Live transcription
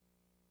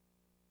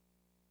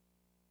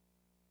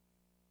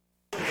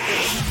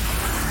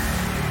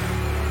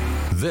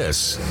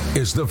This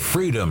is the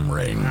Freedom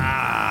Ring.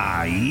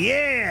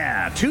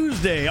 Yeah!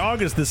 Tuesday,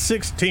 August the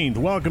 16th.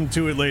 Welcome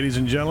to it, ladies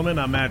and gentlemen.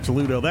 I'm Matt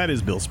Toledo. That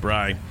is Bill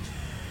Spry.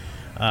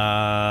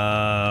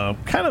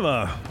 Kind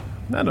of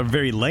not a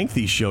very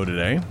lengthy show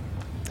today.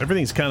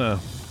 Everything's kind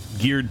of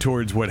geared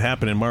towards what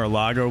happened in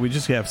Mar-a-Lago. We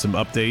just have some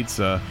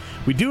updates.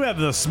 We do have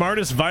the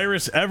smartest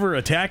virus ever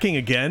attacking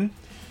again.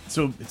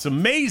 So it's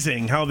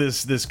amazing how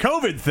this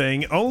COVID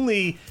thing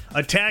only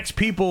attacks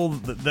people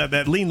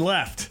that lean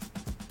left.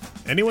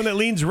 Anyone that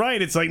leans right,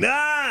 it's like,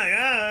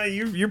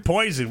 you're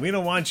poison. We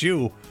don't want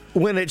you.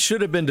 When it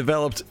should have been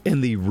developed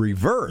in the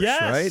reverse,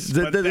 yes,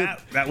 right? But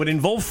that would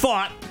involve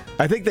thought.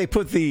 I think they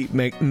put the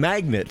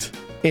magnet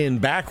in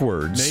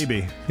backwards.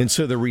 Maybe. And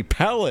so they're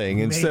repelling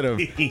instead of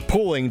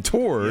pulling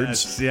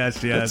towards. Yes.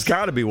 That's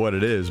got to be what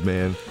it is,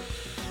 man.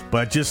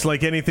 But just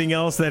like anything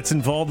else that's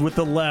involved with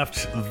the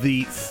left,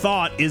 the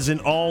thought isn't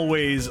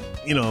always,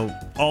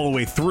 all the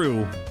way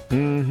through.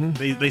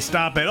 Mm-hmm. They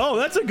stop at,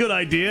 that's a good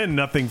idea, and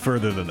nothing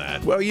further than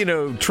that. Well,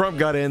 Trump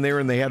got in there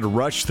and they had to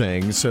rush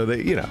things, so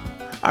they,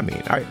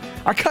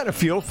 I kind of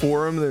feel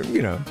for him. They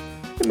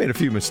made a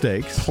few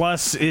mistakes.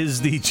 Plus,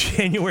 is the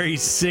January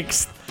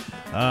 6th,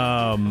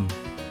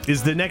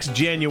 is the next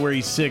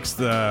January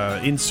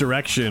 6th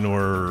insurrection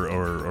or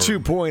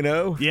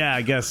 2.0? Yeah,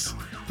 I guess.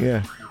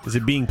 Yeah. Is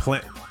it being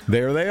planned?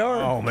 There they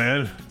are. Oh,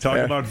 man. Talk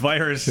about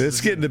virus.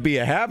 It's getting to be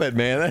a habit,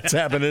 man. That's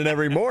happening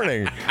every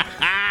morning.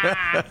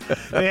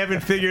 They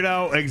haven't figured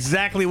out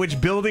exactly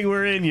which building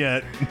we're in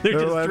yet. They're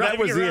just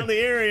driving around the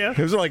area. It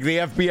was like the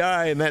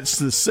FBI, and that's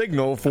the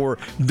signal for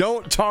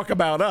don't talk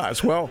about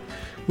us. Well,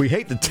 we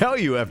hate to tell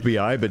you,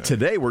 FBI, but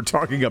today we're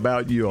talking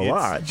about you a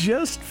lot. It's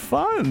just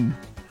fun.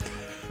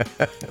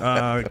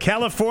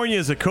 California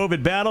is a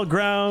COVID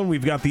battleground.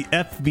 We've got the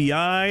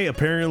FBI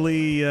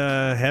apparently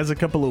has a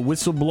couple of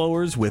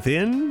whistleblowers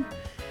within.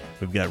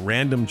 We've got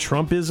random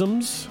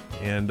Trumpisms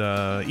and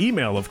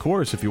email, of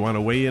course, if you want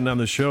to weigh in on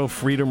the show,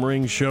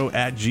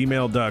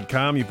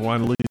 freedomringshow@gmail.com. If you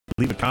want to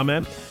leave a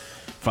comment,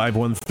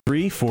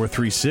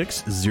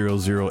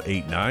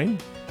 513-436-0089.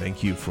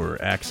 Thank you for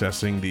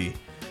accessing the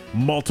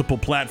multiple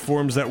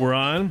platforms that we're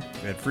on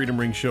at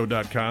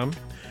freedomringshow.com.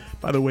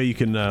 By the way, you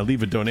can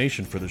leave a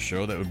donation for the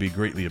show. That would be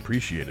greatly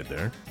appreciated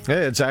there.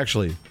 It's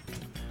actually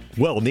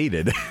well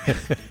needed.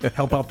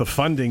 Help out the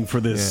funding for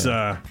this.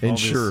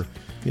 Ensure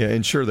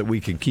that we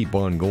can keep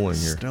on going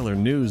here. Stellar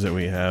news that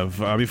we have.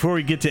 Before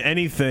we get to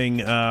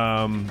anything,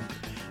 I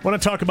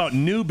want to talk about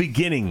new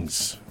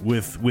beginnings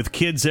with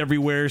kids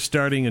everywhere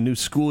starting a new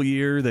school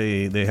year.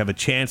 They have a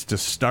chance to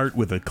start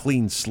with a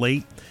clean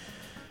slate.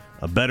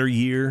 A better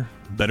year,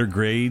 better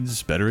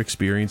grades, better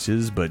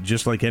experiences, but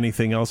just like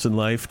anything else in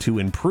life, to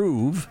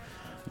improve,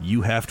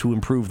 you have to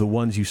improve the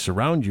ones you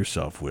surround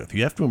yourself with.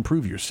 You have to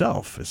improve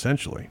yourself,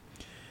 essentially.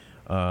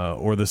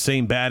 Or the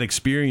same bad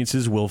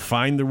experiences will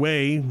find their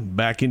way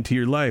back into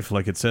your life,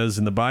 like it says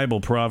in the Bible,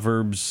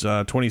 Proverbs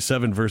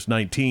 27, verse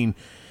 19.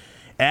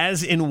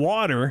 As in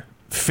water,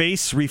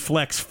 face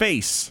reflects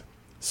face,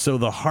 so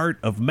the heart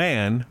of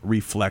man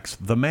reflects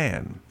the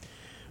man.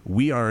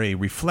 We are a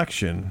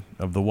reflection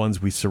of the ones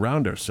we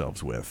surround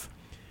ourselves with.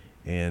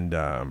 And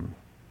I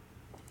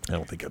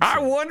don't think I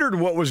wondered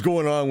what was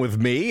going on with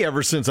me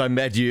ever since I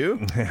met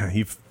you.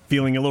 You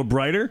feeling a little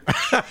brighter?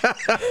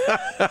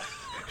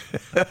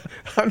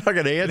 I'm not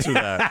going to answer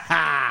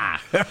that.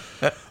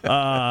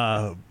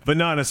 But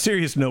no, on a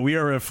serious note, we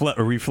are a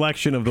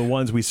reflection of the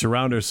ones we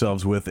surround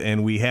ourselves with,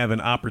 and we have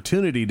an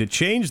opportunity to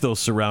change those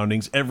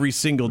surroundings every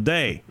single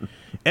day.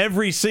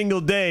 Every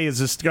single day is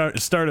the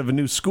start of a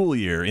new school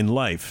year in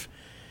life.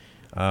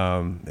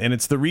 And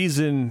it's the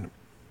reason,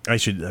 I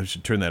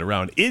should turn that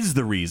around, is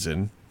the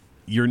reason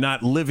you're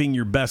not living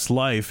your best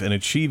life and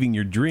achieving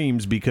your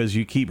dreams because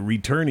you keep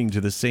returning to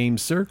the same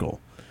circle.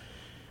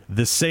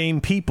 The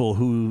same people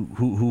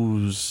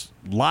whose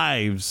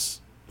lives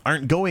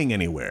aren't going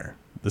anywhere.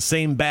 The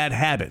same bad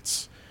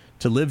habits.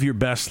 To live your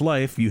best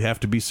life, you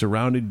have to be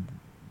surrounded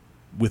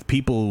with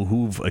people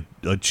who've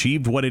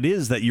achieved what it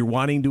is that you're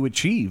wanting to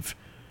achieve.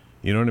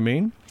 You know what I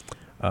mean?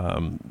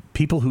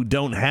 People who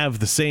don't have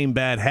the same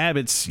bad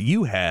habits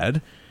you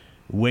had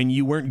when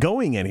you weren't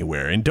going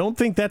anywhere. And don't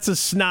think that's a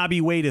snobby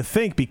way to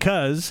think,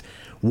 because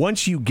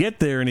once you get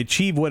there and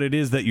achieve what it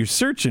is that you're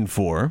searching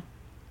for,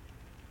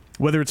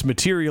 whether it's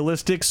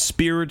materialistic,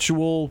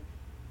 spiritual,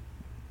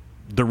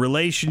 the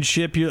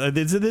relationship,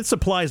 this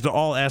applies to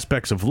all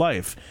aspects of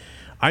life.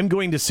 I'm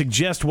going to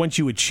suggest once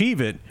you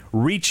achieve it,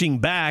 reaching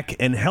back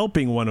and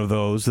helping one of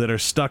those that are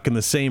stuck in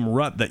the same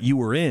rut that you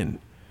were in.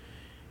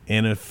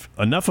 And if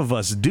enough of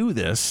us do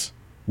this,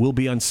 we'll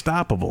be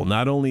unstoppable,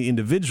 not only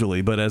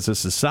individually, but as a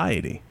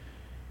society.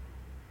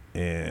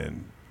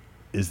 And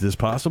is this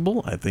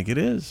possible? I think it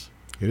is.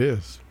 It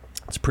is.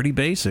 It's pretty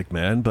basic,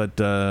 man, but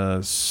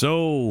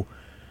so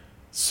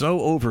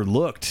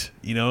overlooked.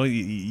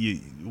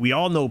 We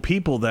all know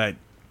people that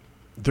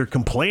they're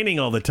complaining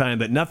all the time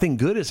that nothing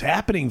good is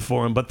happening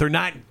for them, but they're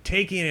not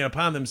taking it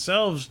upon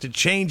themselves to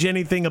change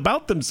anything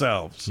about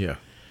themselves. Yeah.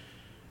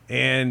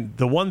 And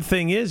the one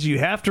thing is, you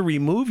have to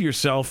remove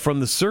yourself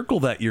from the circle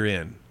that you're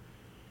in.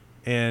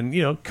 and,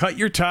 cut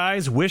your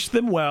ties, wish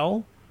them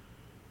well,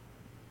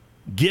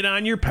 get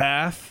on your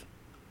path,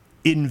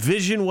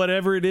 envision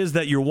whatever it is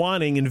that you're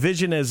wanting,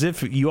 envision as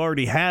if you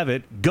already have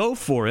it, go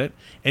for it,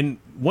 and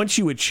once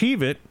you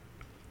achieve it,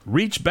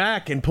 reach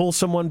back and pull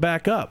someone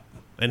back up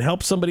and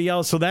help somebody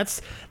else. So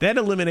that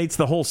eliminates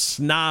the whole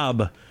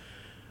snob.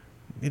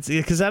 It's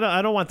because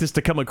I don't want this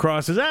to come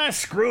across as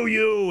screw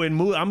you and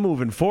I'm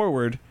moving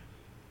forward.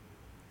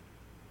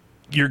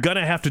 You're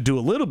gonna have to do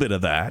a little bit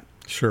of that,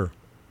 sure,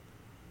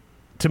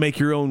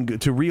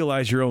 to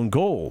realize your own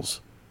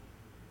goals,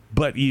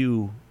 but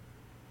you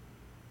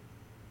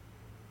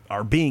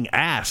are being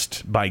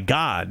asked by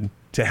God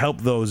to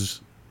help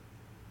those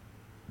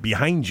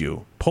behind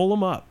you. Pull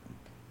them up.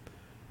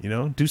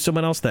 Do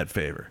someone else that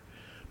favor.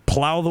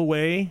 Plow the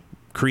way,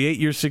 create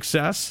your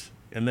success,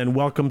 and then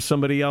welcome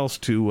somebody else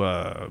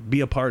to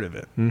be a part of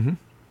it. Mm-hmm.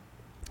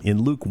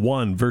 In Luke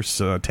 1, verse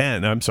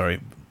 37,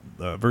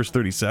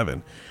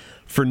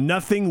 for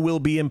nothing will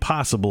be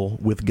impossible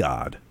with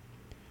God.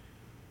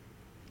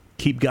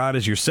 Keep God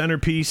as your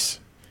centerpiece.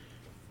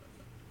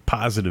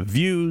 Positive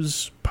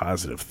views,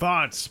 positive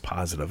thoughts,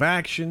 positive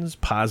actions,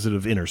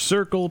 positive inner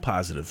circle,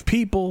 positive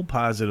people,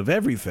 positive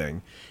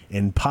everything.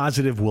 And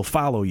positive will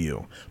follow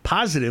you.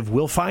 Positive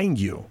will find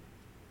you.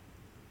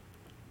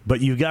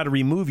 But you've got to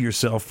remove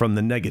yourself from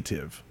the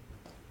negative.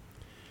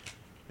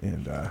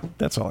 And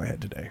that's all I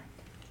had today.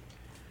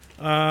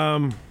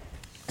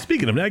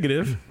 Speaking of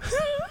negative,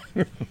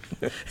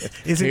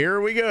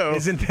 here we go.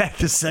 Isn't that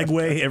the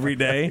segue every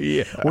day?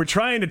 Yeah. We're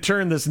trying to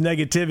turn this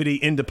negativity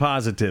into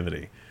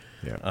positivity.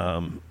 Yeah.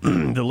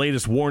 The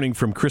latest warning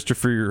from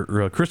Christopher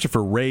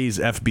Wray's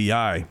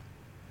FBI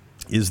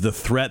is the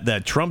threat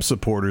that Trump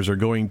supporters are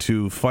going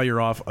to fire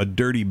off a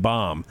dirty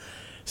bomb.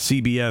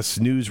 CBS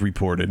News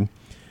reported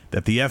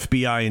that the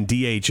FBI and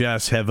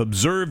DHS have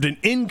observed an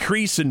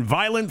increase in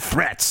violent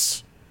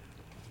threats.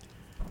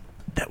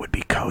 That would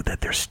be code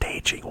that they're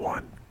staging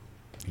one.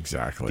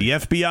 Exactly. The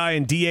FBI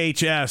and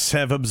DHS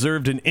have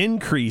observed an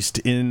increase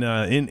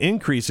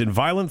in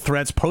violent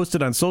threats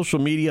posted on social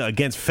media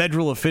against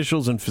federal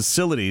officials and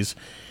facilities,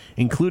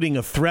 including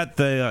a threat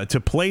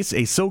to place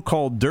a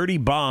so-called dirty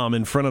bomb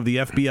in front of the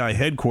FBI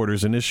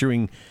headquarters and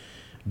issuing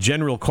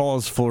general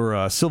calls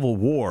for civil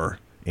war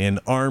and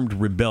armed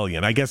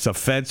rebellion. I guess a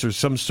fence or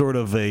some sort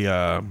of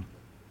a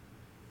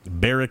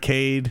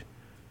barricade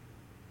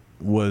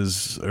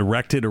was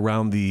erected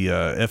around the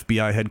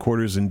FBI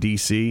headquarters in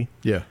D.C.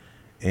 Yeah.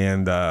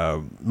 And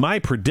my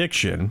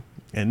prediction,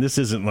 and this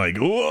isn't like,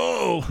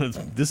 whoa,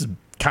 this is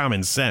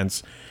common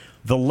sense,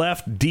 the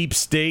left, deep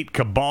state,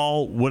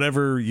 cabal,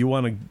 whatever you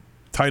want to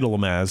title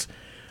them as,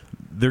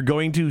 they're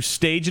going to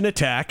stage an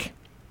attack,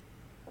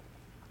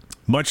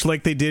 much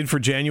like they did for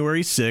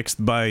January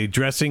 6th, by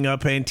dressing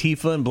up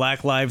Antifa and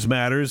Black Lives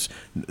Matters,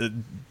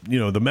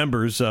 the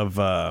members of,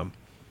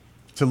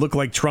 to look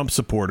like Trump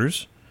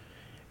supporters,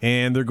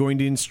 and they're going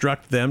to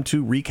instruct them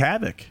to wreak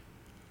havoc.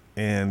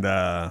 And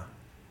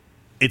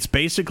it's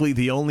basically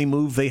the only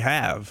move they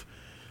have.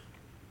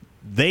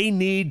 They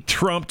need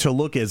Trump to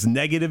look as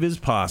negative as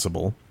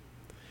possible.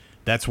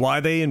 That's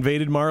why they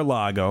invaded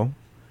Mar-a-Lago.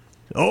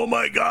 Oh,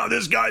 my God,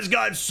 this guy's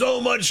got so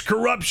much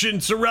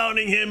corruption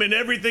surrounding him, and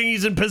everything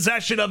he's in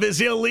possession of is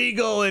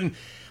illegal. And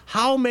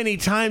how many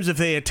times have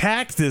they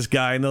attacked this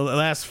guy in the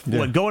last,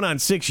 going on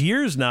 6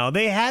 years now?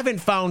 They haven't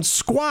found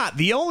squat.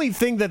 The only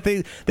thing that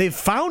they've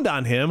found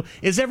on him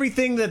is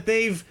everything that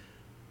they've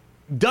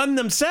done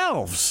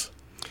themselves.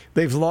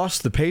 They've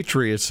lost the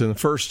Patriots in the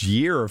first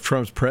year of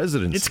Trump's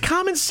presidency. It's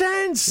common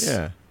sense.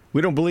 Yeah.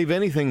 We don't believe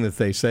anything that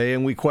they say,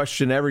 and we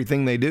question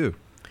everything they do.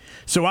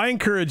 So I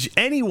encourage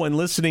anyone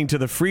listening to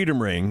the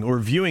Freedom Ring or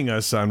viewing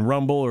us on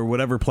Rumble or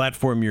whatever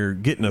platform you're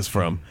getting us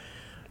from,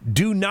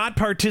 do not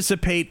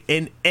participate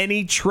in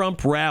any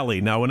Trump rally.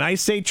 Now, when I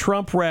say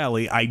Trump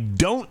rally, I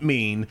don't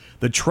mean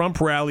the Trump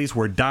rallies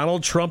where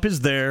Donald Trump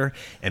is there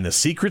and the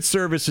Secret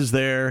Service is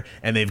there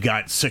and they've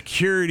got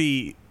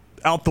security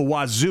out the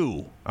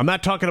wazoo. I'm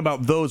not talking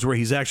about those where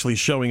he's actually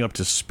showing up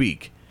to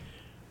speak.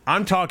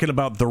 I'm talking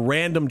about the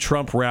random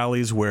Trump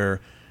rallies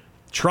where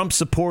Trump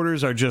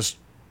supporters are just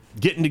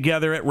getting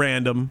together at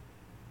random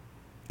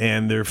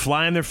and they're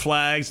flying their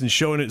flags and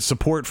showing it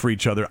support for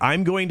each other.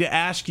 I'm going to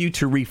ask you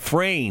to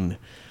refrain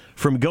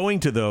from going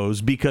to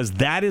those because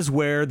that is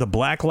where the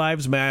Black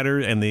Lives Matter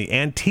and the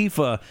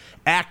Antifa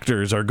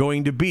actors are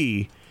going to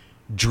be,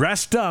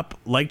 dressed up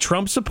like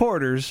Trump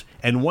supporters,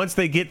 and once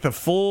they get the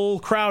full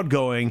crowd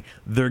going,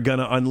 they're going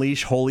to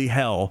unleash holy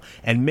hell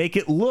and make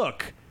it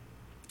look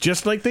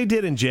just like they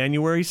did in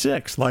January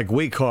 6th. Like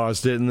we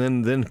caused it,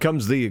 and then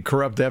comes the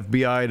corrupt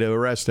FBI to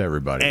arrest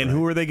everybody. And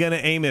who are they going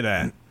to aim it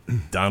at?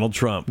 Donald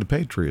Trump. The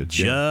Patriots.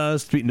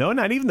 No,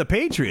 not even the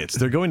Patriots.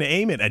 They're going to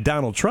aim it at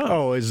Donald Trump.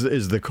 Oh,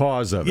 is the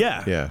cause of it.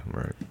 Yeah. Yeah,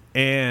 right.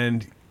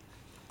 And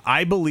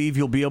I believe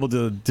you'll be able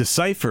to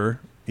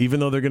decipher, even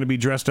though they're going to be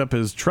dressed up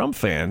as Trump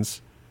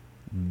fans,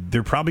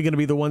 they're probably going to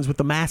be the ones with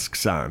the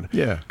masks on.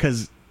 Yeah.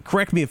 Because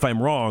correct me if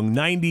I'm wrong,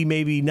 90,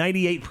 maybe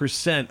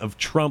 98% of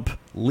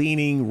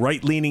Trump-leaning,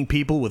 right-leaning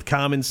people with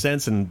common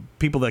sense and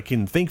people that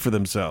can think for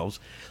themselves,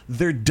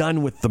 they're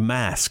done with the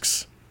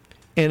masks.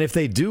 And if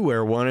they do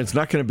wear one, it's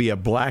not going to be a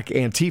black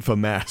Antifa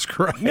mask,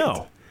 right?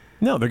 No,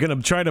 they're going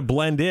to try to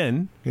blend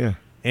in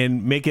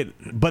and make it,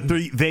 but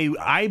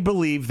I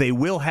believe they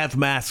will have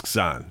masks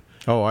on.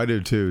 Oh, I do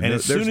too. And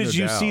as soon as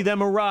you see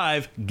them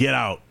arrive, get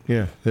out.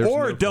 Yeah.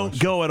 Or don't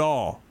go at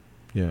all.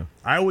 Yeah.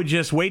 I would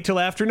just wait till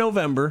after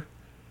November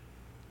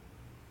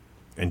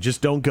and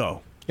just don't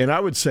go. And I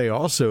would say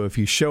also, if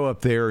you show up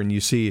there and you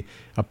see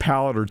a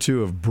pallet or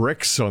two of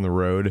bricks on the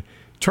road,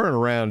 turn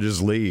around and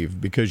just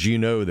leave because you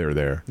know they're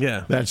there.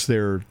 Yeah. That's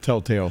their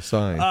telltale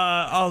sign.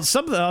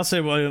 Something I'll say,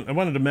 I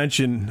wanted to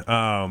mention,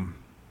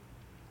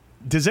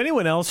 does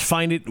anyone else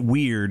find it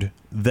weird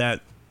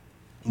that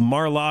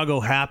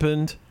Mar-a-Lago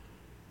happened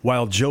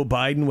while Joe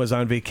Biden was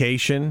on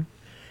vacation,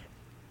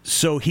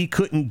 so he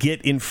couldn't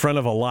get in front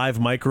of a live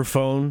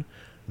microphone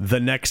the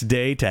next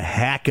day to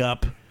hack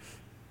up?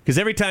 Because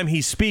every time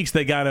he speaks,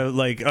 they got to,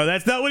 like, oh,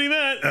 that's not what he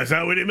meant. That's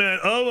not what he meant.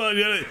 Oh, my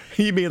God.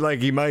 You mean like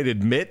he might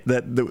admit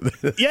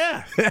that?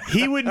 Yeah.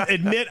 He would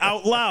admit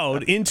out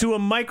loud into a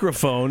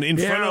microphone in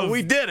front of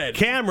we did it.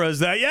 Cameras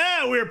that,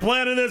 we were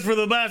planning this for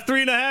the last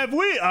 3.5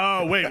 weeks.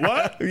 Oh, wait,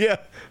 what? Yeah.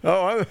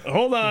 Oh,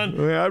 hold on.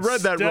 I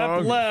read that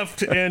wrong. Step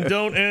left and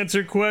don't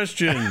answer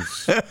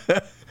questions.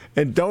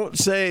 And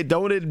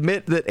don't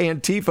admit that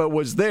Antifa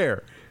was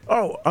there.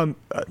 Oh,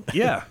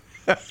 yeah.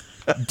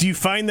 Do you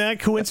find that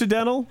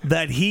coincidental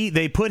that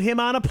they put him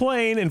on a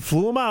plane and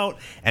flew him out,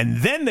 and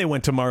then they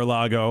went to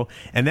Mar-a-Lago,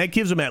 and that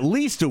gives him at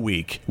least a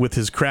week with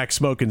his crack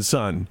smoking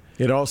son?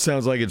 It all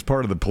sounds like it's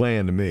part of the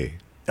plan to me.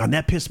 And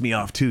that pissed me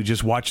off too,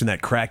 just watching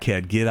that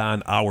crackhead get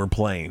on our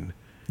plane.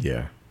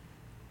 Yeah.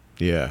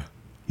 Yeah.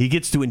 He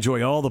gets to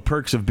enjoy all the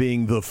perks of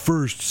being the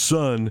first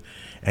son,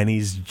 and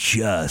he's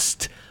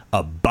just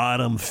a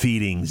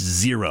bottom-feeding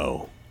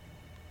zero.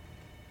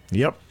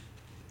 Yep.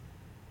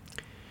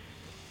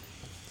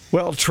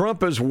 Well,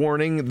 Trump is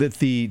warning that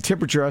the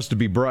temperature has to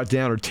be brought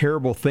down or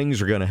terrible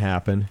things are going to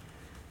happen.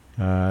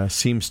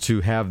 Seems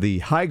to have the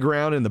high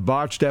ground in the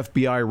botched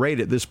FBI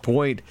raid at this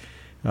point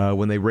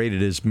when they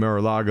raided his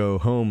Mar-a-Lago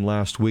home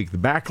last week. The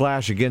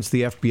backlash against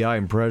the FBI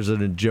and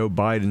President Joe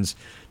Biden's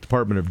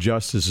Department of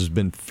Justice has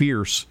been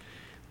fierce,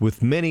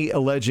 with many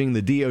alleging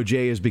the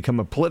DOJ has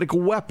become a political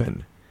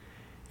weapon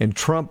and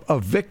Trump a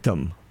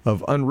victim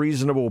of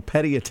unreasonable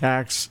petty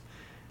attacks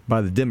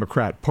by the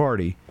Democrat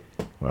Party.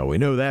 Well, we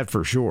know that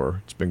for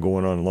sure. It's been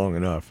going on long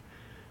enough.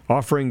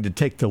 Offering to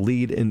take the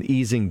lead in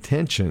easing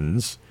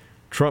tensions,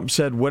 Trump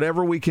said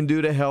whatever we can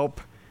do to help,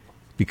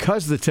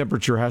 because the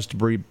temperature has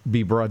to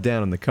be brought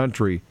down in the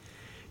country.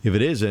 If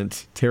it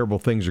isn't, terrible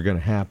things are going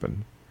to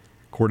happen.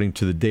 According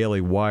to the Daily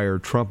Wire,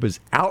 Trump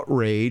is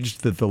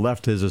outraged that the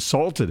left has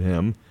assaulted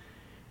him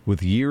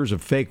with years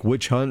of fake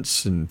witch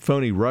hunts and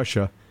phony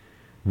Russia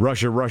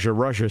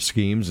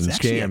schemes and it's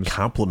actually scams. A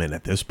compliment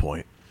at this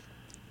point.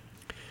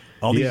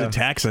 All these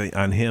attacks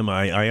on him,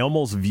 I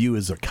almost view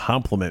as a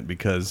compliment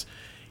because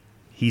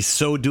he's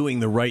so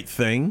doing the right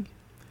thing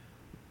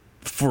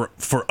for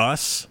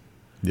us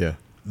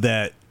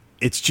that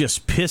it's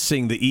just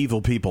pissing the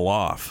evil people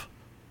off.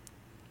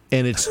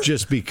 And it's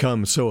just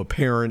become so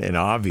apparent and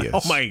obvious.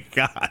 Oh, my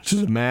gosh. To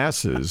the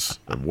masses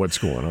of what's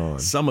going on.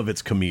 Some of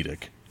it's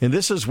comedic. And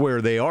this is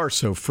where they are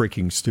so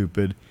freaking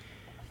stupid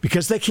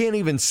because they can't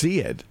even see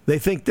it. They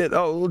think that,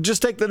 we'll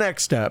just take the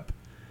next step.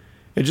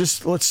 And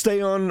just let's stay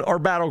on our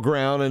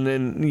battleground and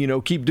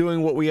then, keep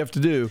doing what we have to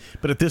do.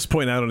 But at this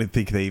point, I don't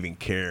think they even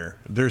care.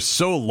 They're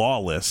so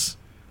lawless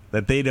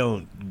that they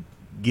don't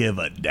give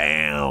a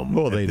damn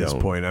at this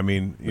point. I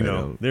mean,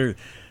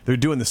 they're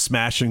doing the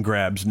smash and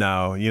grabs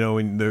now.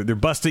 And they're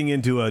busting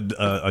into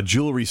a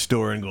jewelry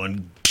store and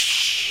going,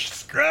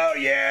 screw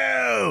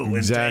you!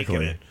 Exactly.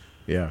 And taking it.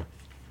 Yeah.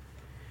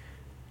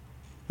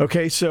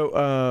 Okay,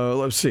 so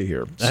let's see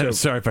here. I'm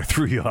sorry if I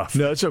threw you off.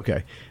 No, it's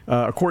okay.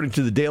 According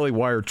to the Daily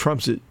Wire,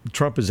 Trump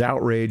is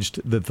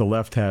outraged that the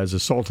left has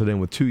assaulted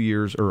him with 2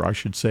 years, or I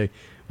should say,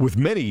 with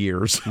many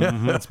years.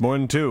 That's more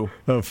than 2.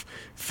 Of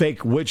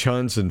fake witch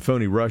hunts and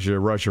phony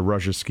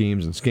Russia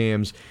schemes and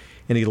scams.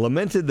 And he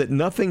lamented that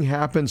nothing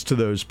happens to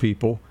those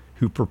people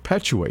who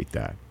perpetuate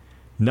that.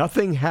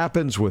 Nothing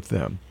happens with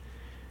them.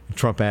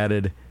 Trump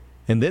added,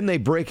 and then they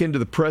break into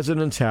the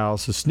president's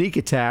house, a sneak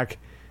attack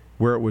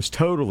where it was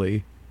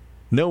totally...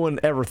 No one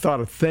ever thought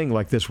a thing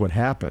like this would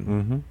happen.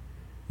 Mm-hmm.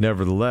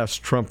 Nevertheless,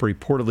 Trump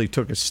reportedly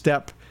took a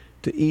step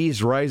to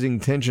ease rising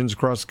tensions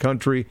across the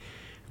country,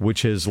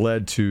 which has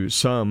led to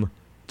some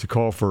to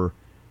call for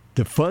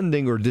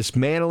defunding or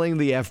dismantling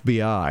the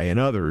FBI and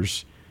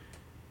others,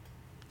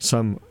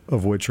 some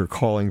of which are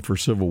calling for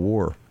civil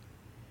war.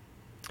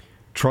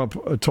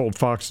 Trump told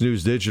Fox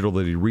News Digital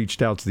that he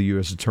reached out to the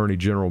U.S. Attorney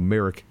General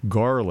Merrick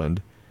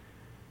Garland,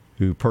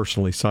 who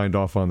personally signed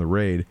off on the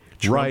raid.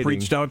 Trump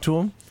reached out to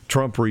him?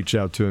 Trump reached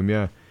out to him,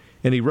 yeah.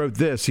 And he wrote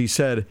this. He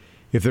said,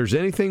 if there's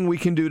anything we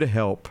can do to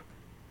help,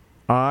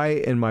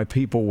 I and my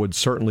people would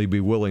certainly be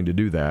willing to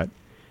do that.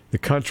 The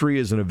country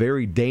is in a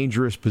very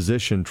dangerous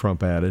position,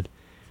 Trump added.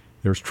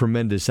 There's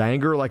tremendous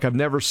anger like I've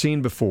never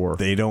seen before.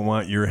 They don't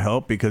want your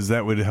help because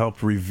that would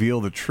help reveal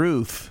the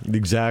truth.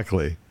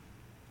 Exactly.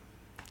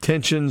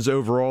 Tensions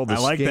over all the scams.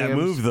 I like that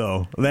move,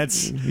 though.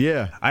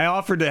 I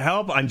offered to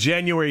help on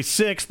January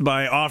 6th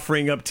by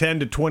offering up 10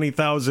 to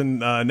 20,000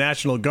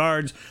 National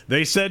Guards.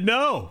 They said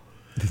no.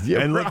 Yeah,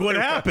 and look what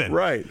happened.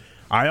 Right.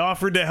 I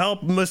offered to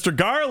help Mr.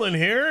 Garland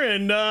here,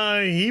 and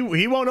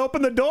he won't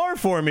open the door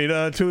for me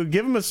to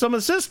give him some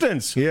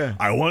assistance. Yeah.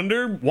 I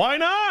wonder, why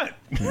not?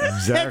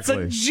 Exactly. That's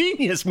a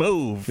genius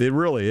move. It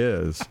really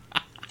is.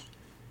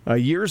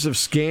 Years of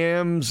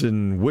scams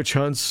and witch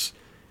hunts,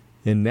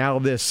 and now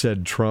this,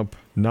 said Trump.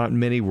 Not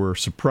many were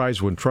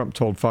surprised when Trump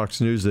told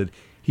Fox News that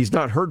he's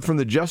not heard from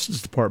the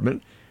Justice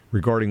Department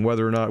regarding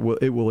whether or not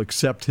it will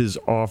accept his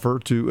offer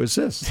to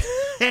assist.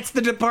 That's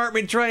the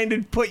department trying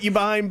to put you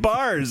behind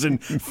bars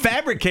and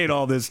fabricate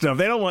all this stuff.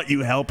 They don't want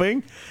you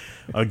helping.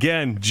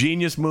 Again,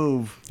 genius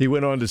move. He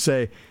went on to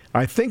say,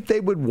 I think they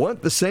would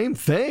want the same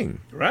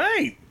thing.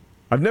 Right.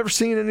 I've never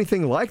seen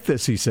anything like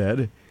this, he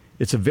said.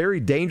 It's a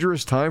very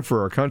dangerous time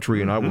for our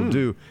country, and I will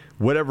do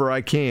whatever I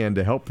can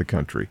to help the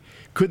country.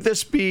 Could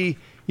this be,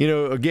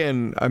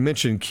 again, I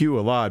mentioned Q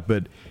a lot,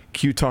 but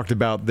Q talked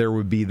about there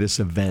would be this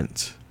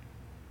event.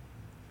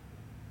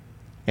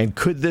 And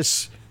could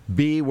this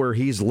be where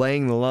he's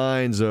laying the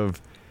lines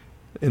of,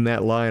 in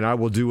that line, I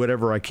will do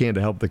whatever I can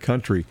to help the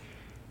country?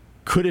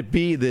 Could it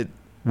be that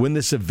when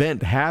this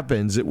event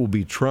happens, it will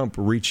be Trump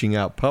reaching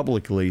out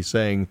publicly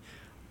saying,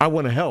 I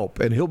want to help,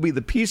 and he'll be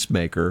the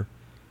peacemaker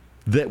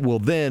that will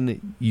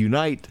then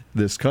unite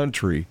this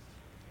country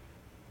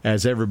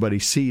as everybody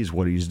sees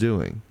what he's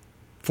doing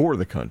for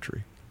the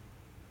country.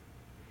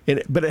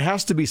 But it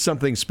has to be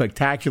something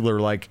spectacular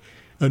like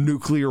a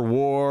nuclear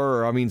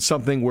war, or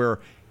something where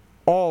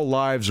all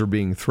lives are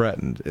being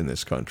threatened in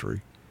this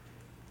country.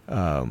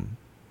 When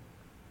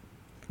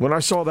I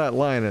saw that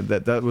line,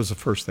 that was the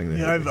first thing that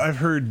hit me. I've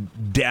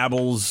heard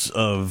dabbles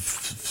of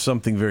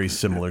something very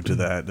similar to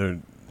that.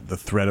 The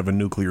threat of a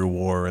nuclear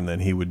war, and then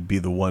he would be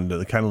the one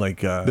to kind of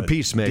like the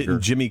peacemaker.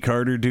 Didn't Jimmy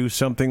Carter do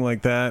something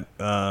like that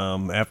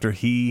after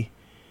he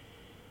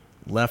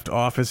left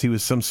office? He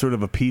was some sort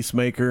of a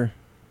peacemaker.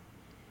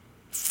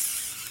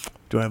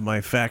 Do I have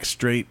my facts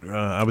straight?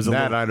 I was a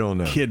little I don't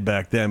know. kid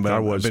back then, but I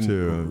was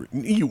too.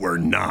 You were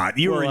not.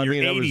 You were in your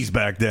 80s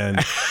back then.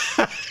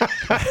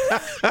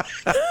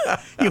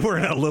 You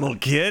weren't a little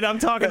kid. I'm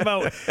talking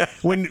about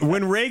when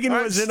Reagan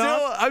was in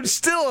office. I'm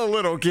still a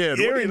little kid.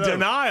 You're in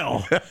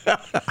denial.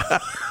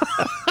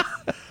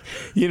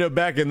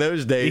 Back in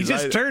those days, he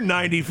just turned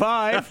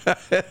 95.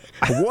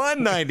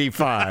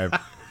 195.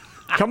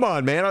 Come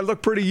on, man. I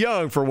look pretty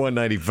young for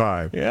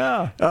 195.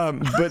 Yeah.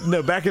 But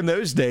no, back in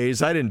those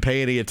days, I didn't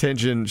pay any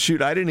attention.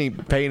 I didn't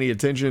even pay any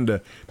attention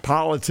to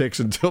politics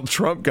until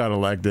Trump got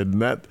elected.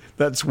 And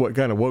that's what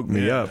kind of woke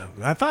me up.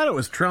 I thought it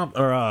was Trump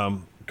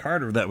or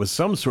Carter that was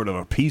some sort of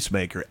a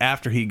peacemaker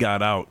after he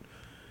got out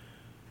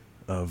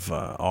of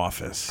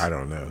office. I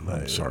don't know.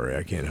 I'm sorry.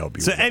 I can't help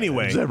you. So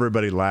anyway.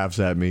 Everybody laughs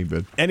at me.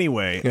 But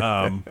anyway,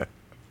 I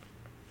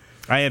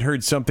had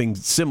heard something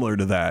similar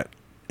to that.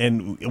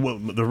 And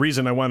the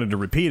reason I wanted to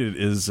repeat it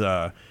is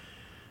the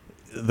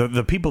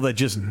people that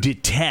just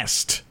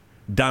detest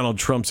Donald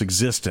Trump's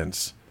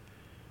existence,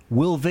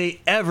 will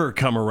they ever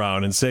come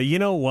around and say, you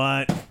know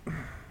what?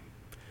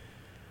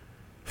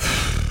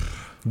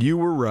 You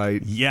were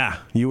right. Yeah,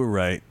 you were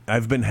right.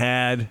 I've been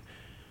had.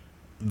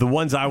 The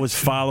ones I was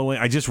following,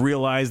 I just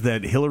realized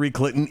that Hillary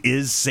Clinton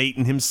is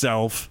Satan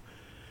himself.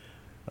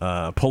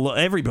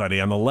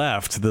 Everybody on the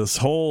left, this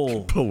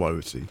whole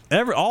Pelosi,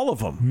 all of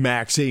them,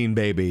 Maxine,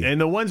 baby, and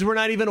the ones we're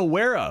not even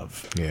aware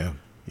of. Yeah,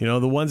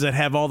 the ones that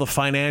have all the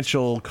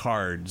financial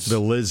cards, the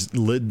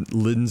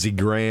Lindsey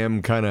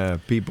Graham kind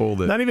of people.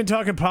 That not even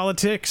talking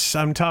politics.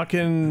 I'm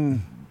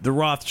talking the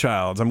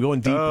Rothschilds. I'm going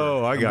deeper.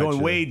 Oh, I'm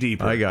going way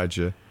deeper. I got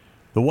you.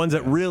 The ones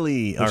that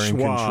really are in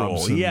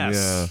control.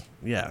 Yes,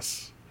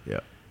 yes,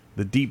 yeah.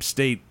 The deep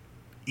state.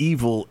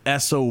 Evil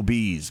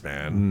SOBs,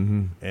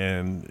 man. Mm-hmm.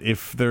 And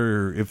if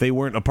they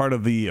weren't a part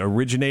of the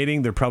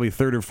originating, they're probably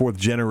third or fourth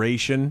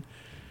generation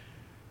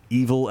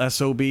evil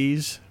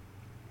SOBs.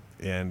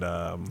 And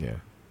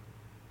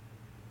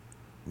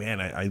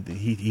man,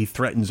 he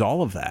threatens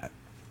all of that.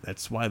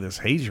 That's why this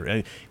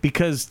hatred.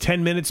 Because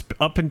 10 minutes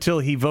up until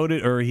he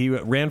voted or he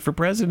ran for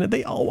president,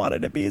 they all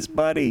wanted to be his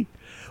buddy.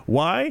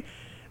 Why?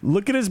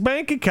 Look at his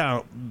bank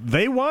account.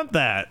 They want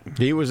that.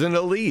 He was an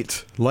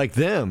elite like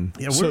them,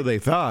 so they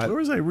thought. Where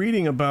was I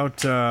reading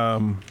about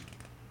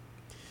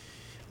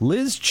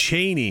Liz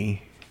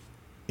Cheney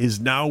is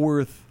now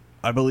worth,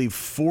 I believe,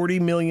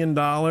 $40 million.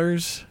 I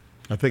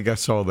think I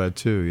saw that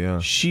too, yeah.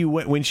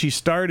 When she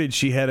started,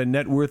 she had a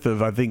net worth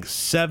of, I think,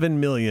 $7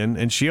 million,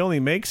 and she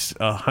only makes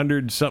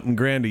 $100-something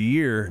grand a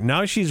year.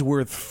 Now she's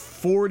worth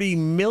 $40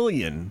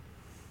 million.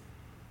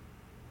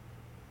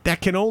 That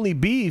can only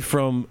be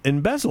from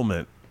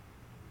embezzlement.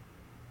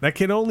 That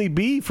can only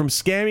be from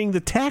scamming the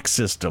tax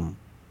system.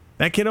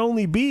 That can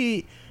only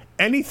be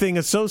anything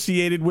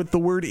associated with the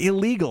word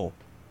illegal.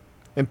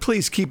 And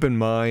please keep in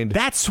mind,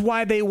 That's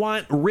why they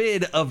want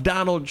rid of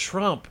Donald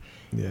Trump.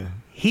 yeah,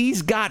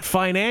 He's got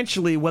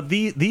financially what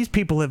these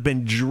people have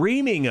been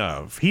dreaming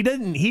of. He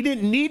didn't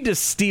need to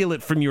steal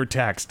it from your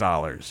tax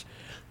dollars.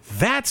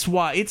 That's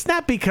why. It's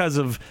not because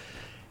of,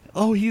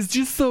 oh, he's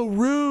just so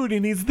rude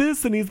and he's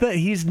this and he's that.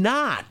 He's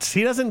not.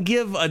 He doesn't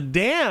give a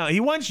damn. He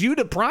wants you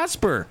to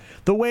prosper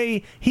the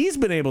way he's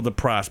been able to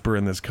prosper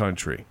in this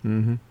country.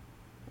 Mm-hmm.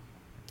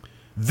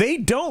 They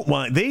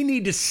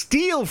need to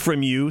steal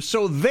from you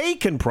so they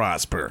can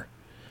prosper.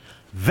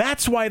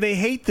 That's why they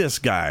hate this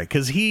guy,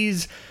 because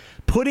he's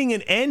putting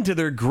an end to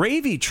their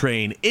gravy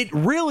train. It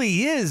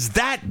really is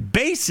that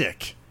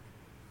basic.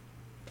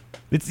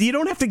 You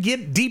don't have to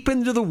get deep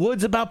into the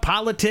woods about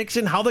politics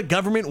and how the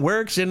government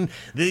works, and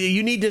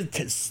you need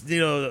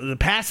to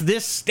pass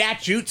this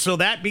statute so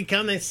that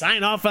they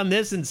sign off on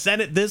this and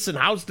Senate this and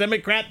House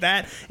Democrat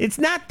that. It's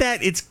not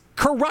that. It's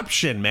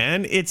corruption,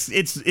 man.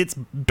 It's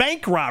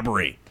bank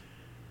robbery.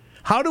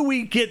 How do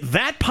we get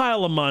that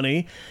pile of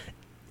money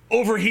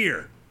over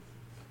here?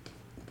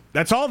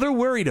 That's all they're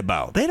worried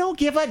about. They don't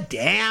give a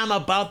damn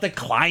about the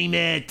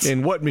climate.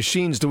 And what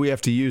machines do we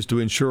have to use to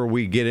ensure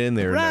we get in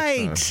there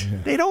Right. next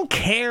time? They don't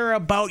care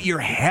about your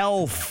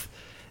health.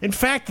 In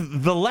fact,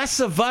 the less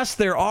of us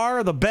there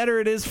are, the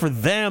better it is for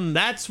them.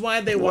 That's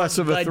why they want Less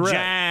of a the threat.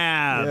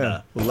 jab.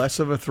 Yeah, less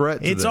of a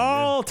threat to It's them,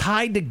 all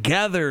tied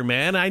together,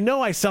 man. I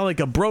know I sound like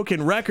a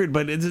broken record,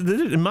 but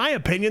in my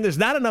opinion, there's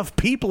not enough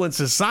people in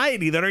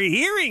society that are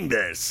hearing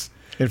this.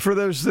 And for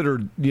those that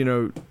are,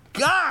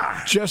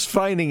 God! just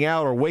finding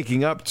out or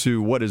waking up to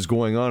what is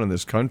going on in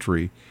this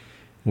country,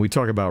 when we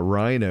talk about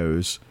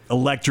rhinos.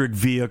 Electric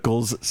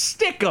vehicles,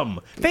 stick them.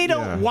 They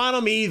don't want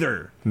them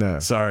either. No.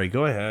 Sorry,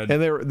 go ahead.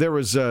 And there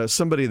was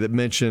somebody that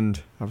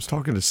mentioned, I was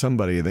talking to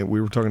somebody that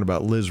we were talking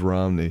about Liz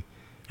Romney.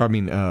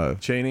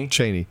 Cheney?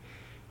 Cheney.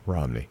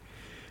 Romney.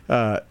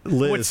 Liz.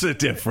 What's the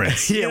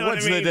difference? Yeah, You know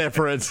what's what I the mean?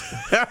 difference?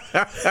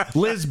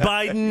 Liz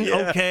Biden,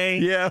 okay.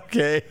 Yeah,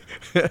 okay.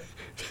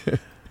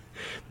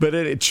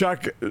 But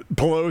Chuck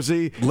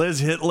Pelosi. Liz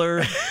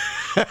Hitler.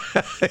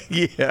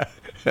 Yeah.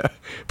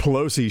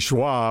 Pelosi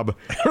Schwab.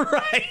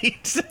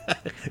 Right.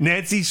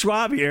 Nancy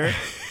Schwab here.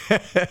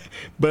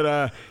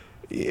 But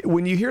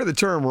when you hear the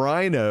term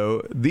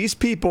rhino, these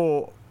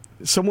people,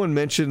 someone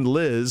mentioned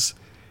Liz,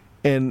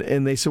 and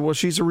they said, well,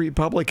 she's a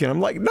Republican.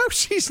 I'm like, no,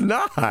 she's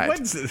not.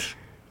 What's this?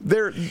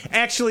 They're,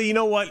 Actually, you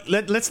know what?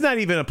 Let's not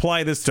even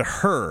apply this to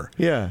her.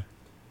 yeah.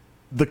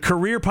 The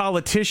career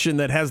politician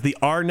that has the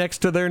R next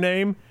to their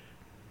name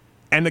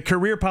and the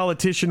career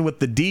politician with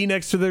the D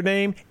next to their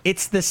name,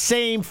 it's the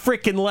same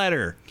freaking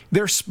letter.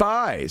 They're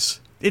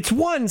spies. It's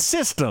one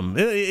system.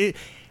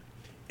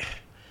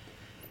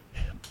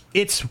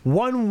 It's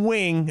one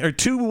wing or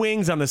two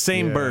wings on the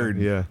same Yeah, bird.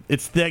 yeah.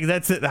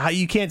 That's it. How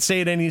you can't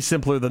say it any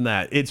simpler than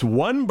that. It's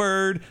one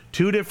bird,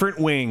 two different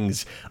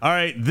wings. All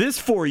right, this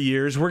 4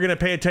 years we're going to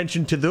pay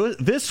attention to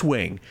this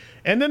wing,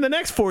 and then the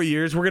next 4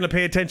 years we're going to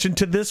pay attention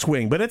to this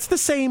wing. But it's the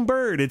same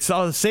bird. It's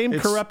all the same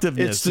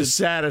corruptiveness. It's to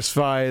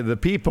satisfy the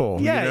people.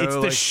 Yeah, it's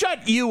to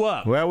shut you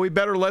up. Well, we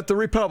better let the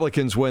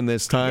Republicans win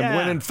this time, Yeah.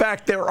 when in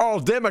fact they're all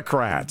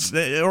Democrats.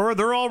 Or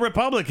they're all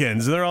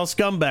Republicans. They're all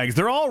scumbags.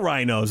 They're all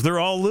rhinos. They're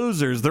all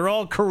losers. They're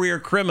all career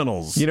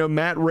criminals.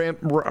 Matt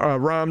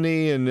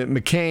Romney and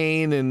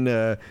McCain and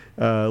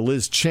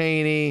Liz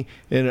Cheney,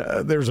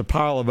 and there's a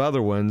pile of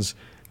other ones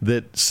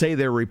that say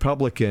they're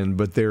Republican,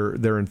 but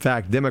they're in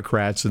fact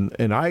Democrats.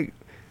 And I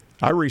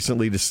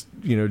recently just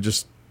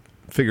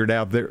figured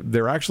out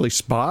they're actually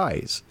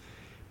spies,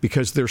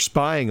 because they're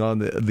spying on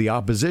the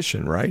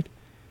opposition, right?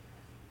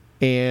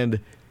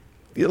 And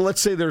let's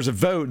say there's a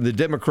vote and the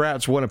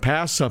Democrats want to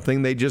pass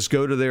something, they just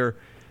go to their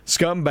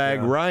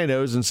scumbag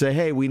rhinos and say,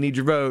 hey, we need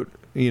your vote,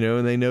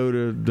 and they know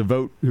to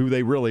vote who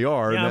they really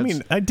are. Yeah, and I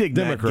mean, I dig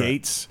Democrat. Matt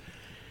Gates,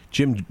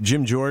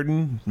 Jim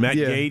Jordan, Matt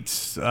Yeah.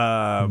 Gates,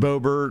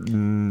 Boebert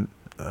and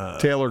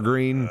Taylor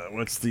Greene.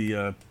 what's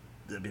the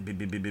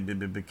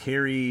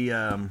Kerry,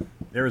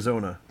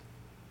 Arizona?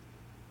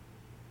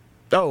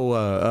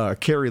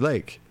 Kerry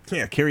Lake.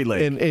 Yeah, Kerry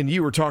Lake. And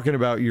you were talking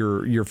about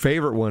your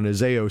favorite one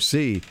is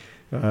AOC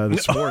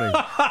this morning.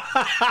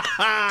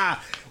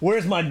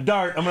 Where's my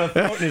dart? I'm going to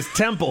throw it in his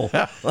temple.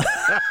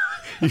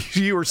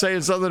 You were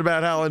saying something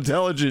about how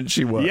intelligent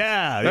she was.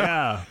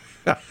 Yeah.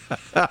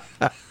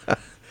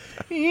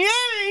 Yeah,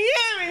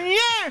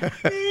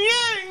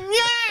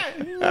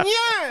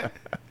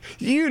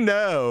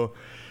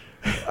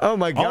 Oh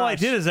my gosh. All I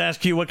did is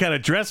ask you what kind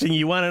of dressing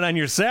you wanted on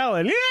your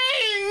salad.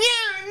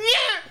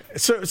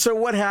 So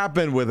what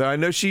happened with her? I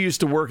know she used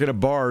to work at a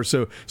bar,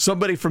 so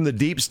somebody from the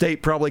deep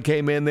state probably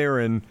came in there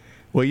and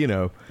Well, you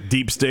know,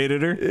 Deep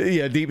stated her?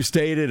 yeah, deep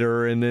stated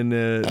her, and then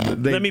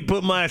Let me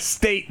put my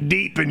state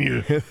deep in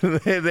you.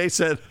 they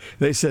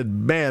said,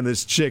 man,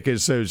 this chick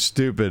is so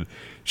stupid.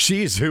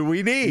 She's who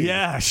we need.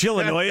 Yeah, she'll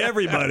annoy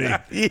everybody.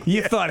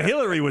 You thought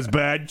Hillary was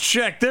bad.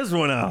 Check this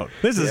one out.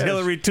 This is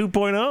Hillary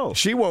 2.0.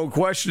 She won't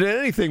question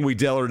anything we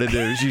tell her to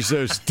do. She's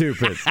so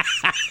stupid.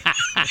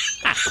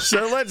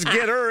 So let's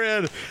get her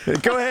in.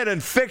 Go ahead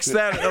and fix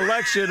that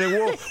election,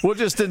 and we'll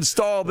just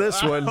install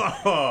this one.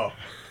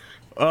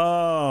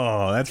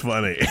 Oh, that's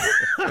funny.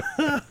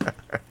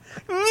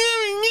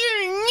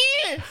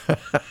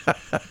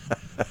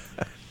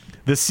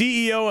 The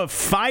CEO of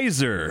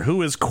Pfizer,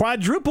 who is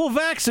quadruple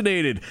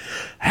vaccinated,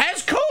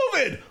 has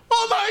COVID.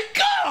 Oh, my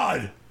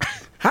God.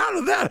 How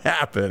did that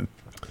happen?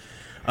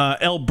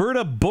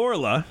 Alberta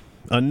Bourla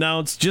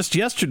announced just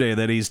yesterday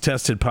that he's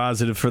tested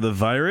positive for the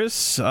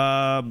virus,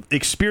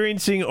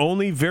 experiencing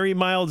only very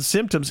mild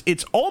symptoms.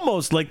 It's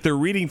almost like they're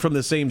reading from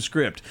the same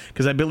script,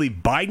 because I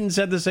believe Biden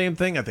said the same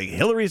thing. I think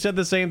Hillary said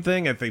the same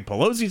thing. I think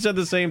Pelosi said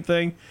the same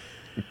thing.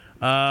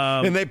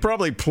 And they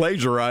probably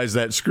plagiarized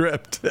that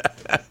script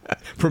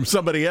from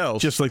somebody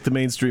else. Just like the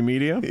mainstream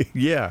media.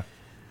 Yeah.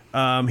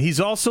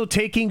 He's also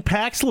taking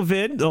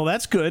Paxlovid. Oh,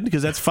 that's good,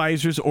 because that's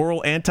Pfizer's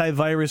oral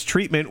antivirus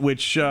treatment,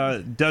 which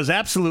does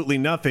absolutely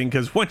nothing,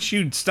 because once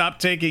you stop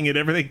taking it,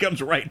 everything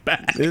comes right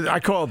back.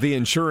 I call it the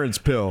insurance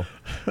pill.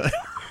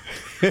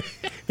 And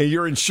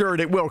you're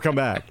insured it will come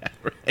back.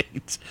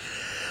 Right.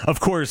 Of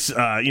course,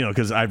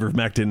 because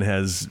ivermectin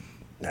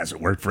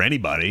hasn't worked for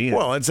anybody.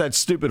 Well, it's that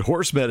stupid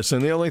horse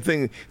medicine. The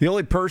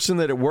only person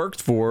that it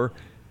worked for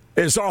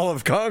is all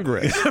of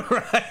Congress.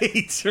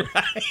 Right.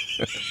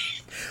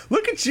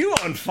 Look at you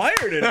on fire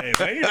today,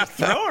 man. You're just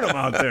throwing them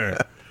out there.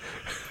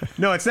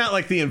 No, it's not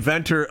like the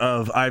inventor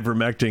of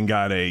ivermectin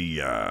got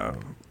a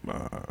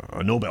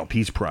Nobel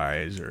Peace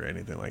Prize or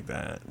anything like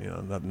that.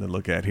 Nothing to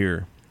look at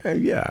here.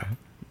 Yeah.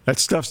 That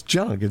stuff's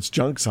junk. It's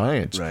junk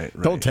science. Right.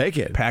 Don't take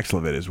it.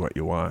 Paxlovid is what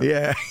you want.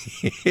 Yeah.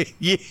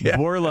 Yeah.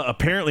 Bourla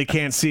apparently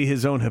can't see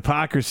his own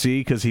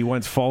hypocrisy, because he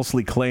once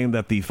falsely claimed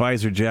that the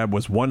Pfizer jab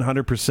was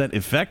 100%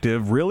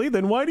 effective. Really?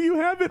 Then why do you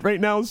have it right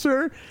now,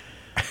 sir?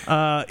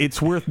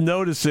 It's worth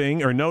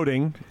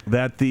noting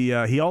that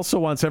he also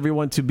wants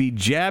everyone to be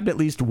jabbed at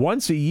least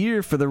once a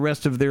year for the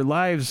rest of their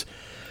lives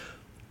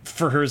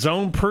for his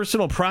own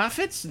personal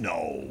profits?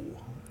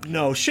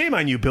 No, shame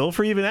on you, Bill,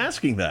 for even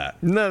asking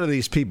that. None of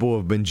these people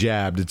have been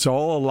jabbed. It's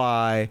all a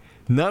lie.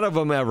 None of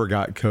them ever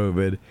got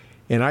COVID.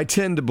 And I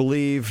tend to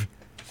believe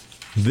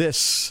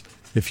this,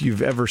 if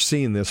you've ever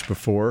seen this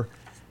before.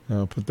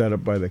 I'll put that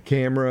up by the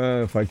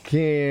camera if I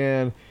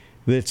can.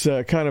 It's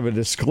kind of a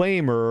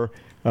disclaimer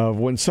of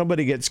when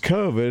somebody gets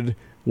COVID,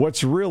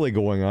 what's really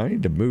going on. I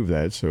need to move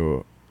that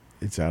so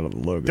it's out of the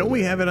logo. Don't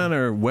we have it on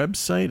our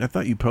website? I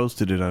thought you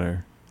posted it on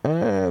our...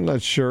 I'm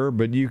not sure,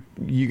 but you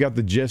got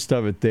the gist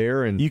of it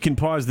there, and you can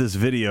pause this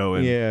video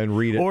and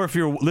read it. Or if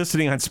you're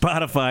listening on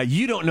Spotify,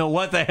 you don't know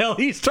what the hell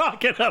he's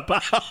talking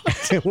about.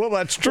 Well,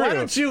 that's true. Why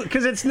don't you?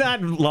 Because it's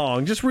not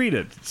long. Just read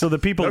it, so the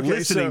people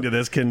listening to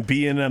this can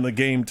be in on the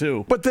game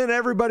too. But then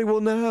everybody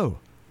will know.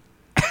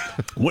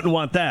 Wouldn't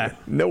want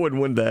that. No one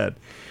would that.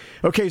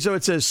 Okay, so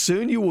it says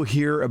soon you will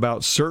hear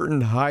about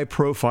certain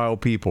high-profile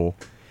people,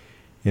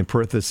 in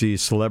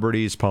parentheses,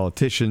 celebrities,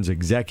 politicians,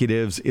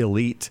 executives,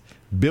 elite,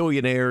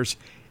 billionaires,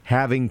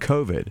 having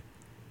COVID.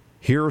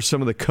 Here are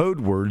some of the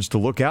code words to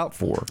look out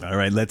for. All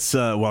right, let's,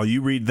 while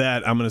you read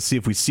that, I'm going to see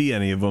if we see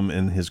any of them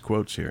in his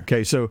quotes here.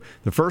 Okay, so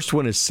the first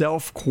one is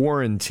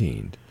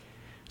self-quarantined.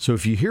 So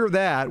if you hear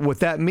that, what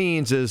that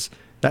means is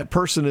that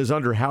person is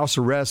under house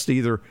arrest,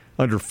 either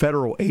under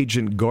federal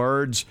agent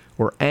guards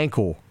or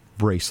ankle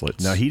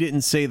bracelets. Now, he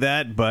didn't say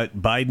that,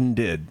 but Biden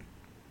did.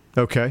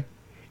 Okay.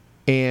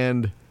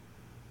 And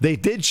they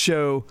did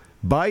show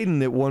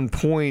Biden at one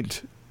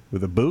point...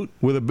 With a boot?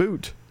 With a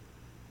boot.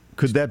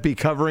 Could that be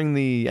covering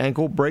the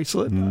ankle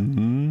bracelet?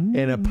 Mm-hmm.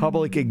 And a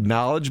public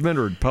acknowledgement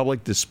or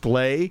public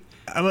display?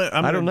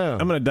 I don't know.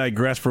 I'm going to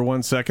digress for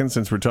 1 second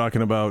since we're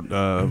talking about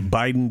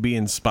Biden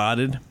being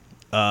spotted.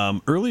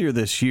 Earlier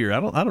this year, I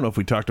don't know if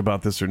we talked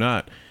about this or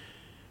not.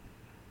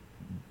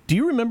 Do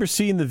you remember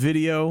seeing the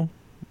video?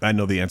 I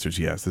know the answer is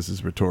yes. This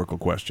is a rhetorical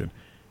question.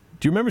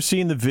 Do you remember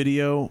seeing the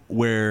video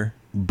where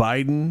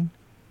Biden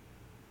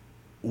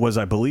was,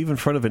 I believe, in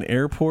front of an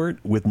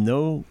airport with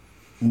no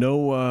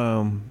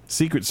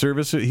Secret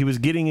Service? He was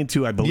getting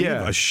into, I believe,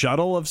 a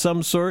shuttle of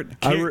some sort.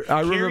 I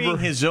remember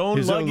his own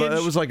luggage.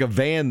 It was like a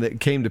van that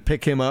came to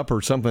pick him up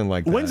or something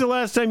like that. When's the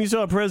last time you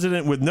saw a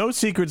president with no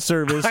Secret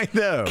Service, I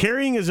know,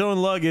 carrying his own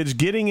luggage,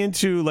 getting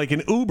into like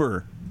an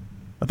Uber?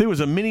 I think it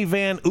was a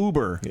minivan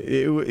Uber.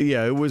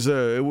 It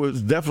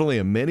was definitely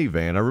a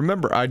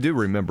minivan. I do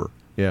remember.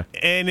 Yeah,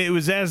 and it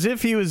was as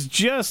if he was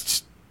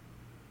just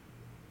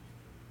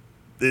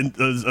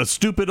a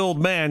stupid old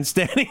man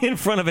standing in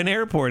front of an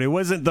airport. It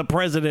wasn't the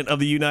president of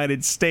the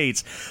United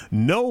States.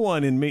 No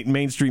one in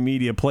mainstream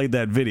media played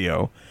that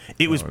video.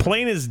 It was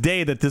plain as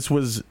day that this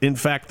was, in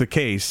fact, the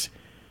case.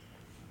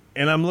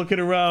 And I'm looking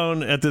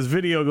around at this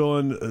video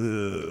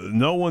going,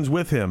 no one's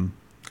with him.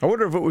 I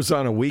wonder if it was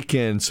on a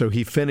weekend, so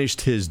he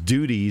finished his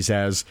duties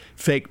as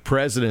fake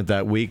president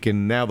that week,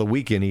 and now the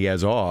weekend he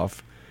has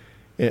off.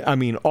 I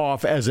mean,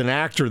 off as an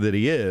actor that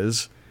he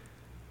is.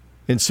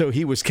 And so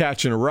he was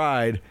catching a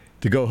ride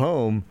to go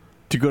home.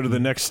 To go to the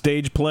next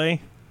stage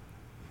play?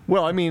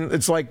 Well, I mean,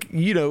 it's like,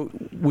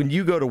 when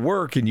you go to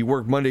work and you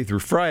work Monday through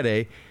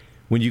Friday,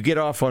 when you get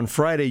off on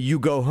Friday, you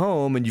go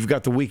home and you've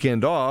got the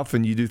weekend off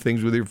and you do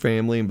things with your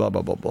family and blah,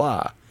 blah, blah,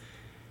 blah.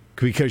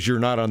 Because you're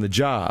not on the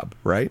job,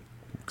 right?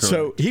 Correct.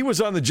 So he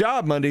was on the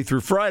job Monday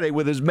through Friday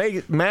with his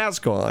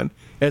mask on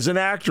as an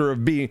actor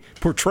of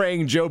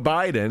portraying Joe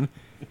Biden.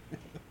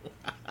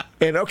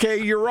 And,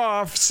 okay, you're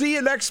off. See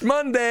you next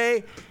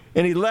Monday.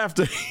 And he left.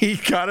 He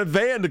got a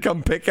van to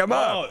come pick him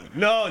up. Oh,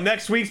 no,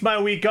 next week's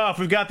my week off.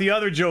 We've got the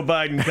other Joe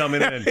Biden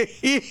coming in.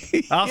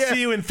 I'll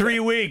see you in 3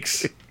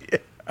 weeks.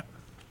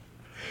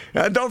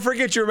 Don't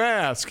forget your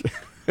mask.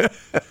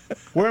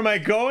 Where am I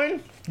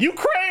going?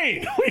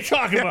 Ukraine! What are you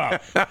talking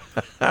about?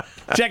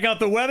 Check out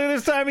the weather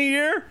this time of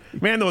year?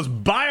 Man, those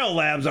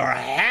biolabs are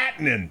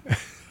happening.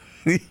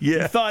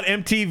 Yeah. I thought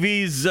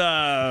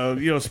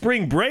MTV's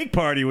spring break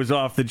party was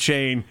off the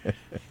chain.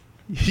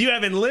 You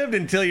haven't lived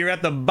until you're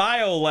at the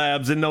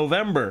biolabs in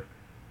November.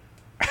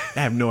 I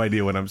have no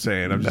idea what I'm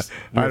saying.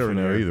 I don't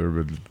know either,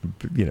 but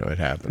it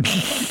happened.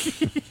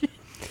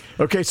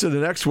 Okay, so the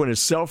next one is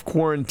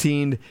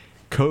self-quarantined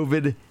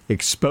COVID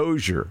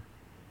exposure.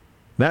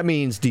 That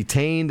means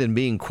detained and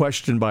being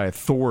questioned by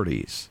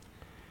authorities.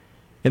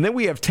 And then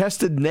we have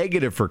tested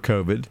negative for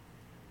COVID.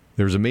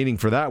 There's a meaning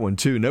for that one,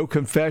 too. No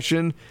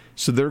confession,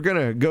 so they're going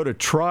to go to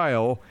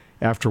trial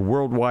after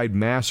worldwide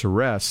mass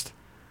arrest.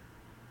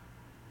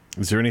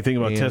 Is there anything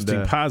about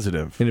testing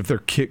positive? And if they're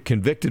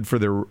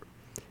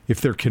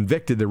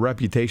convicted their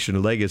reputation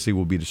and legacy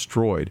will be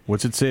destroyed.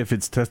 What's it say if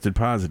it's tested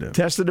positive?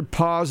 Tested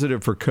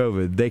positive for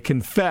COVID. They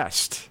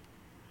confessed,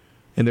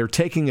 and they're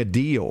taking a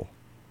deal.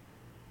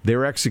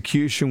 Their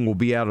execution will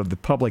be out of the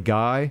public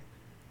eye.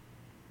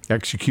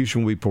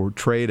 Execution will be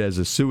portrayed as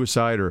a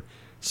suicide or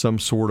some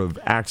sort of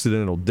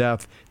accidental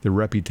death. Their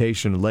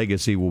reputation and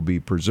legacy will be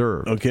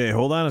preserved. Okay,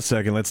 hold on a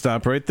second. Let's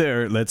stop right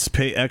there. Let's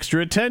pay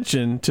extra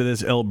attention to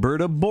this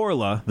Alberto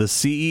Bourla, the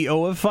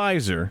CEO of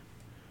Pfizer,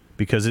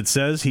 because it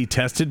says he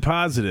tested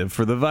positive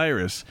for the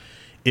virus.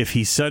 If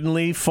he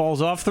suddenly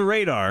falls off the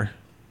radar,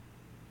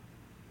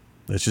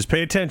 let's just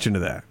pay attention to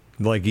that.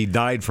 Like he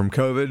died from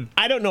COVID?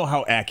 I don't know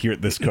how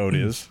accurate this code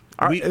is.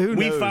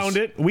 We found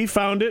it. We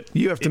found it.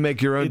 You have to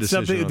make your own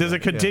decision. Does it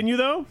continue,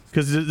 though?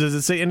 Because does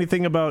it say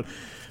anything about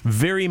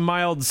very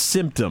mild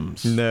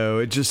symptoms? No,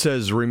 it just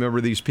says,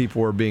 remember, these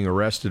people are being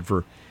arrested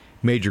for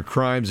major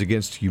crimes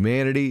against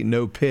humanity.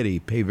 No pity.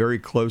 Pay very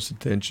close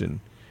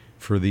attention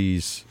for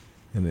these.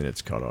 And then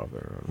it's cut off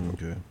there.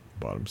 Okay.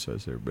 Bottom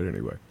says there. But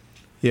anyway.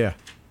 Yeah.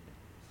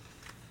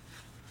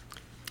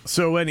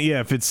 So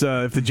if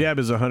the jab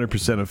is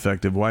 100%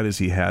 effective, why does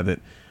he have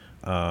it?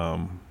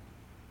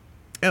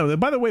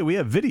 By the way, we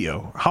have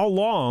video. How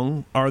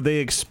long are they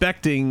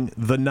expecting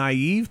the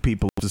naive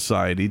people of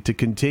society to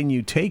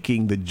continue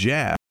taking the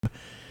jab?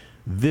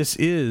 This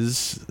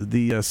is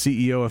the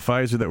CEO of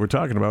Pfizer that we're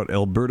talking about,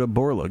 Alberto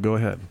Bourla. Go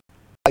ahead.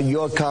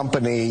 Your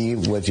company,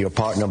 with your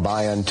partner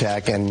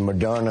BioNTech and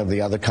Moderna,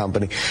 the other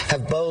company,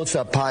 have both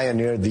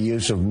pioneered the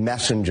use of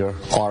messenger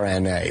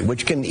RNA,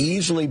 which can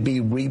easily be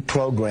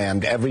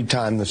reprogrammed every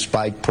time the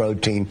spike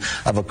protein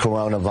of a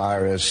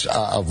coronavirus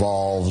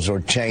evolves or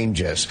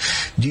changes.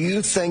 Do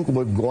you think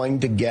we're going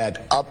to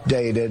get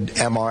updated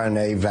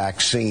mRNA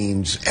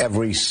vaccines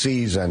every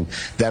season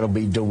that'll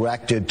be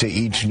directed to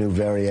each new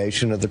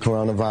variation of the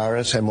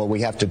coronavirus? And will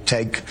we have to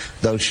take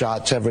those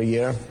shots every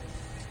year?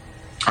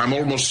 I'm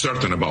almost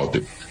certain about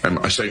it. And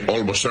I say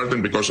almost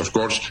certain because, of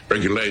course,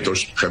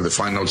 regulators have the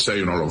final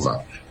say in all of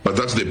that. But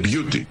that's the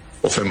beauty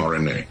of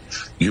mRNA.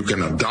 You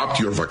can adapt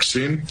your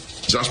vaccine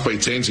just by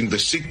changing the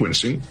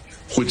sequencing,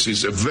 which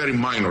is a very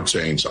minor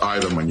change,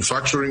 either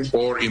manufacturing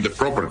or in the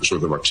properties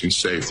of the vaccine,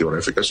 safety or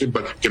efficacy,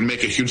 but can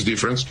make a huge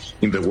difference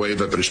in the way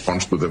that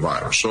responds to the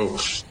virus. So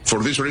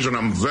for this reason,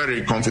 I'm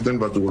very confident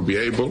that we will be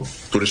able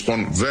to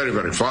respond very,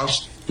 very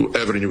fast to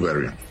every new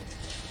variant.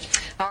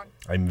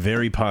 I'm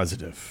very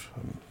positive.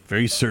 I'm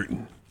very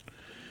certain.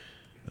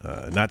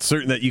 Not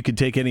certain that you could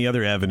take any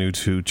other avenue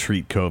to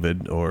treat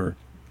COVID or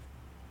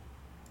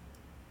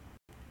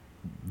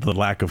the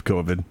lack of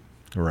COVID.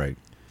 Right.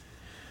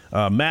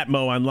 Matt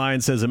Mo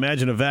online says,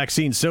 imagine a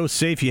vaccine so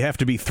safe you have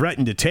to be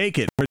threatened to take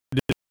it. Or so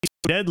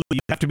deadly you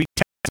have to be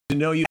tested to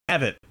know you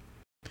have it.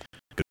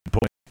 Good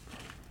point.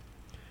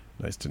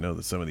 Nice to know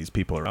that some of these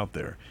people are out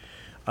there.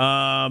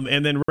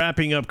 And then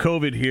wrapping up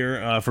COVID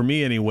here, for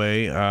me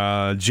anyway,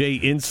 Jay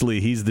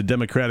Inslee, he's the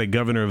Democratic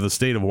governor of the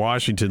state of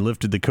Washington,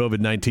 lifted the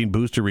COVID-19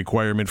 booster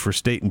requirement for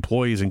state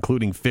employees,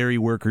 including ferry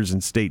workers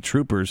and state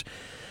troopers,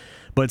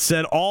 but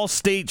said all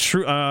state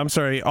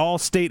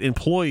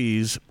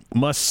employees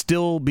must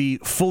still be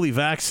fully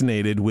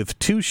vaccinated with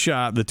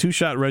the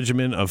two-shot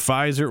regimen of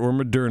Pfizer or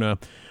Moderna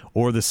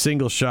or the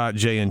single-shot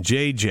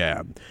J&J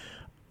jab.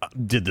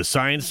 Did the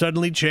science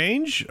suddenly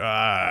change?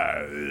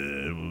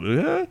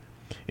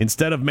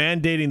 Instead of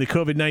mandating the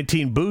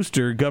COVID-19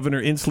 booster,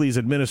 Governor Inslee's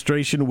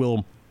administration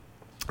will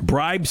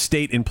bribe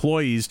state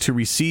employees to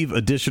receive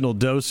additional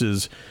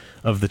doses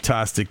of the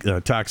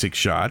toxic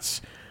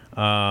shots.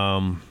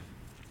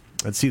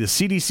 Let's see, the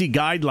CDC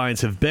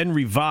guidelines have been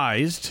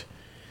revised.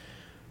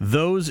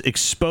 Those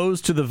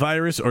exposed to the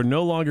virus are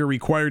no longer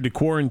required to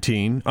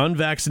quarantine.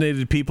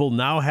 Unvaccinated people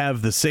now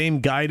have the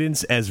same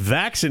guidance as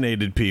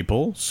vaccinated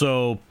people,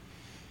 so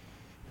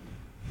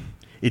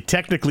it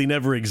technically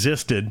never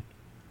existed,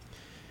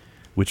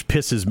 which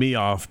pisses me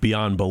off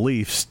beyond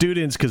belief.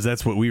 Students, because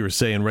that's what we were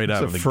saying right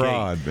out of the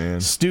fraud, gate.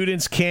 Man.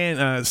 Students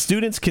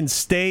can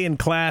stay in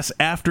class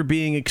after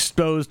being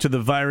exposed to the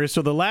virus.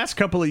 So the last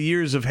couple of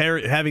years of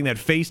having that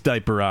face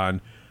diaper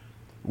on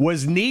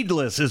was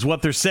needless, is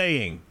what they're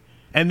saying.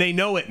 And they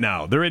know it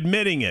now. They're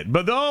admitting it.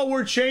 But,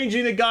 we're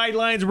changing the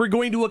guidelines. We're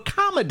going to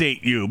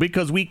accommodate you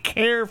because we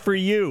care for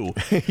you.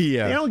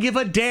 Yeah. They don't give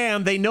a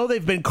damn. They know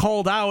they've been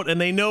called out,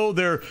 and they know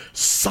their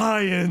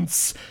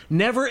science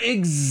never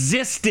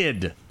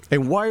existed.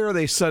 And why are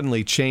they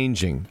suddenly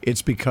changing?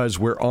 It's because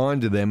we're on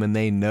to them, and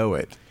they know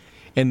it.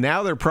 And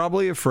now they're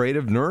probably afraid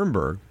of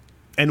Nuremberg.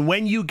 And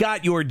when you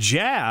got your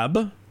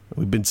jab,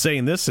 we've been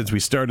saying this since we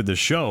started the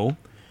show,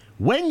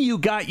 when you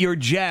got your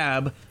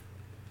jab,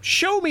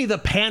 show me the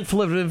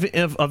pamphlet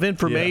of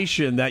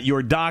information that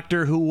your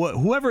doctor,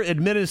 whoever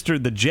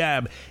administered the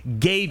jab,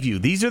 gave you.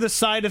 These are the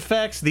side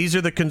effects. These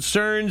are the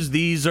concerns.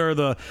 These are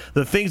the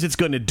things it's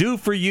going to do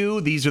for you.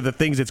 These are the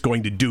things it's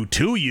going to do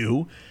to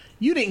you.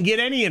 You didn't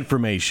get any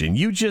information.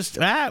 You just,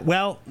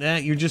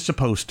 you're just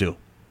supposed to.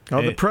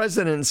 Oh, the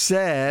president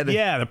said.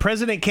 Yeah, the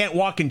president can't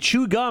walk and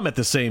chew gum at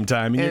the same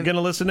time, and you're going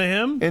to listen to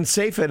him? And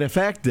safe and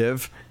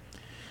effective.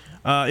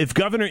 If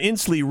Governor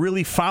Inslee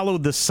really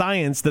followed the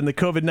science, then the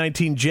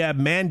COVID-19 jab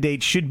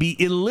mandate should be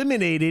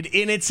eliminated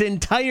in its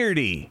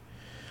entirety.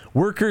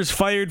 Workers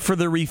fired for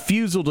the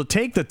refusal to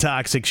take the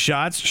toxic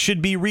shots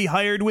should be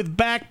rehired with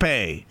back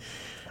pay.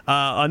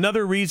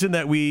 Another reason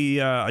that we,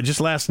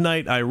 just last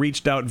night, I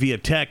reached out via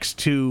text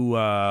to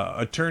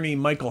attorney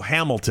Michael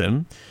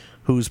Hamilton,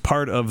 who's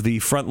part of the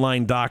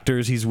frontline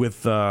doctors. He's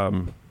with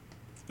Thomas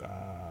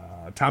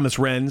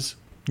Renz.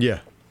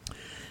 Yeah.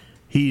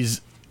 He's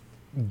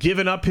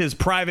given up his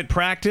private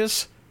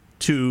practice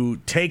to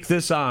take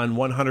this on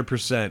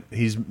 100%.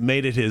 He's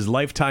made it his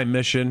lifetime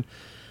mission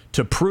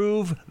to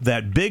prove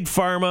that Big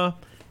Pharma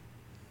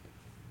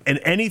and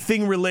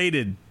anything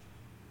related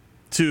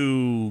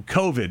to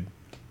COVID,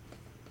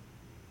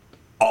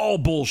 all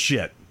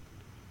bullshit.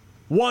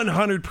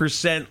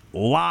 100%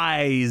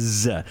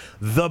 lies.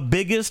 The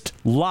biggest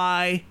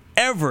lie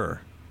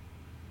ever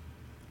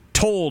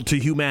told to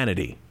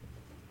humanity.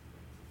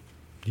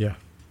 Yeah.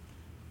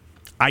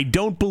 I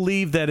don't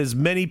believe that as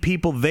many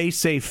people they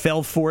say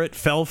fell for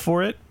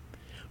it,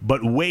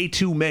 but way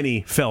too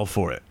many fell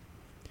for it.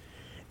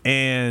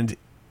 And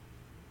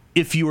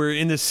if you were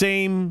in the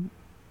same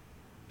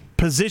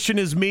position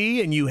as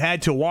me and you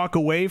had to walk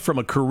away from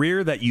a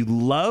career that you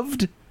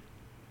loved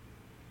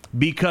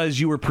because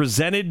you were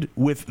presented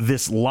with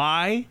this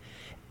lie,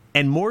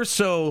 and more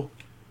so,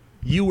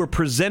 you were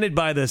presented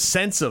by the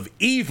sense of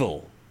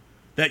evil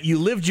that you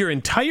lived your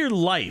entire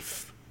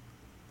life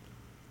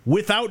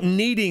without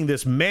needing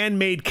this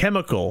man-made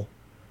chemical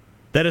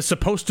that is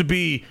supposed to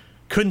be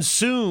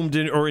consumed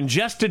or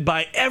ingested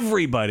by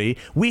everybody.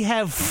 We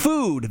have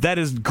food that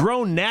is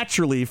grown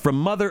naturally from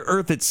Mother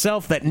Earth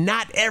itself that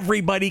not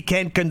everybody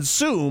can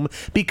consume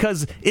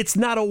because it's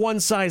not a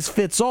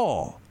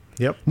one-size-fits-all.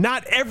 Yep.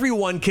 Not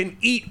everyone can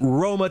eat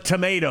Roma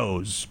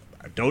tomatoes.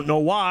 I don't know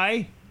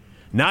why.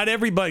 Not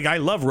everybody. I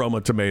love Roma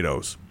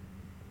tomatoes.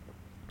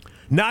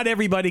 Not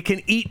everybody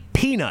can eat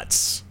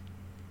peanuts.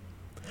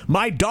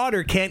 My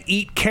daughter can't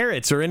eat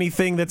carrots or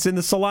anything that's in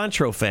the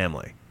cilantro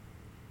family.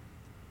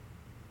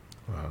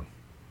 Wow.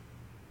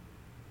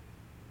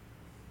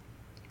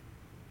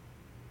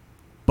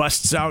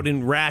 Busts out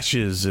in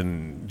rashes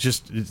and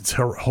just, it's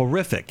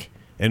horrific.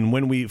 And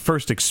when we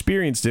first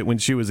experienced it, when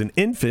she was an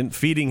infant,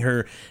 feeding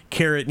her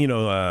carrot,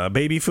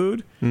 baby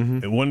food,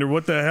 I wonder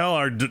what the hell,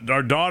 our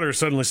daughter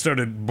suddenly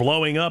started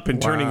blowing up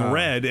and turning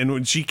red, and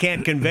when she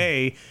can't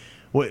convey.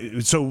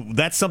 So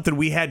that's something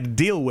we had to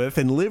deal with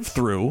and live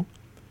through.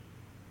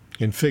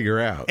 And figure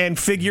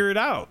it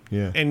out.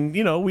 Yeah. And,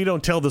 we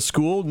don't tell the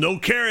school, no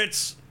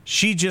carrots.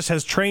 She just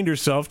has trained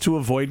herself to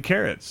avoid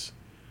carrots.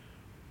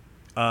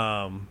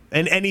 And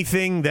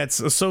anything that's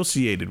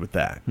associated with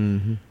that.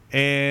 Mm-hmm.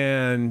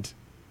 And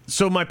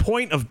so my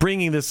point of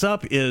bringing this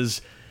up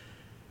is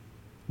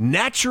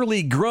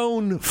naturally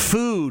grown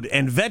food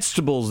and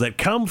vegetables that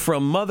come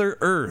from Mother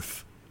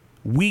Earth,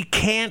 we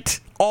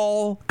can't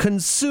all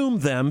consume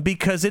them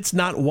because it's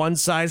not one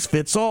size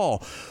fits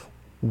all.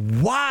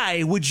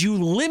 Why would you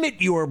limit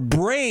your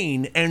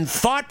brain and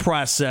thought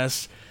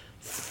process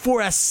for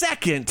a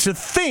second to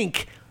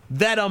think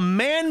that a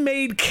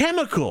man-made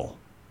chemical,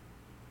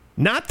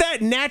 not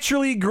that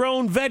naturally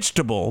grown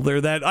vegetable,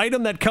 they're that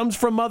item that comes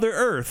from Mother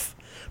Earth,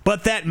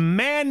 but that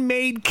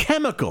man-made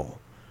chemical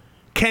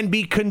can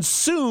be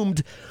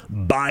consumed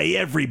by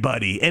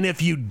everybody? And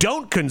if you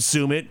don't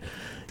consume it,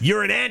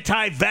 you're an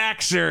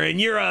anti-vaxxer, and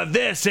you're a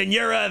this, and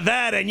you're a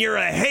that, and you're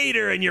a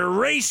hater, and you're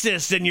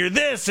racist, and you're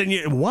this, and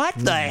you're... What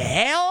the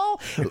hell?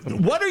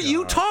 What are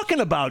you talking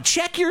about?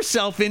 Check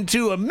yourself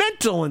into a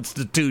mental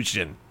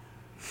institution.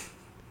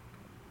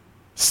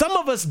 Some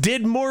of us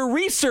did more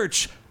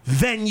research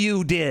than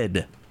you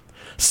did.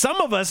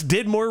 Some of us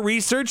did more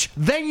research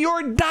than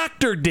your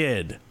doctor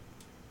did.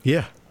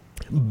 Yeah.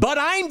 But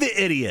I'm the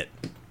idiot.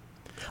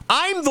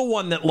 I'm the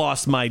one that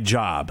lost my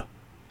job.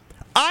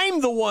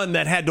 I'm the one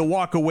that had to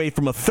walk away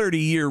from a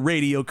 30-year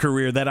radio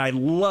career that I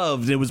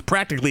loved and was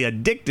practically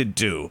addicted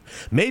to.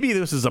 Maybe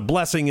this is a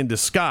blessing in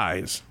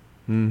disguise.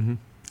 Mm-hmm.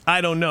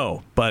 I don't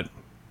know, but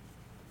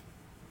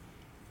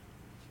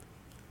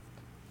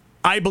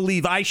I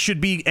believe I should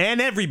be,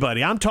 and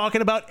everybody, I'm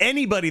talking about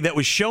anybody that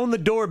was shown the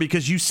door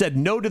because you said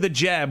no to the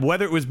jab,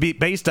 whether it was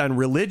based on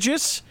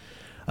religious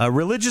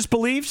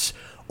beliefs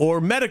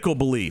or medical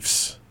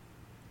beliefs.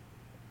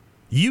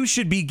 You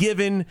should be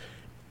given,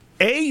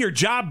 your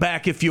job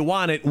back if you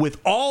want it, with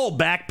all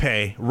back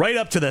pay, right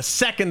up to the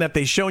second that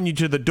they shown you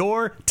to the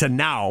door to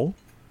now,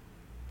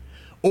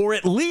 or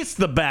at least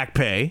the back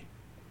pay.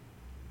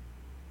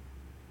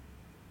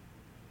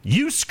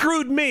 You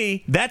screwed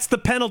me. That's the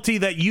penalty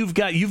that you've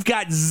got. You've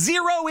got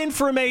zero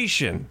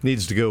information.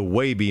 Needs to go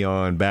way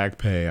beyond back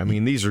pay. I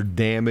mean, these are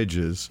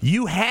damages.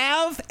 You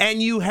have,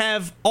 and you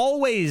have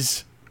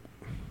always...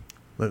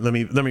 Let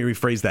me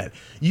rephrase that.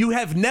 You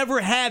have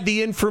never had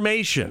the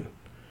information,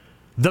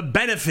 the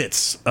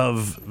benefits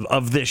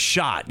of this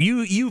shot.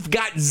 You've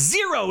got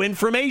zero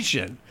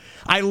information.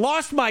 I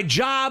lost my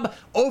job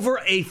over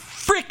a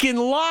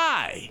freaking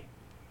lie.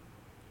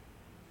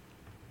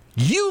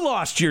 You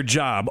lost your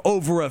job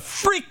over a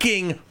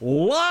freaking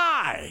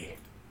lie.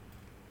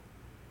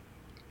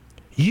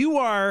 You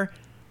are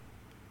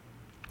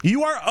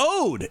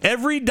owed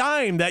every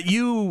dime that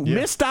you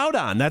missed out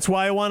on. That's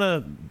why I want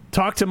to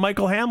talk to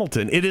Michael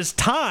Hamilton. It is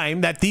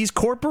time that these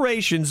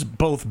corporations,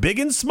 both big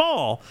and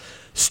small,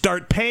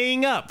 start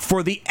paying up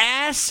for the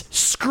ass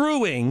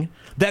screwing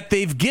that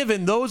they've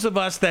given those of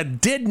us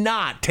that did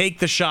not take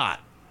the shot.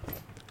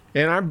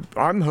 And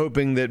I'm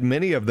hoping that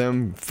many of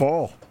them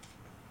fall.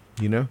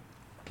 You know,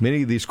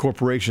 many of these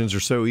corporations are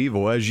so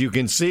evil, as you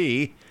can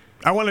see.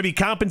 I want to be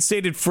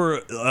compensated for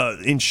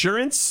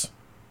insurance.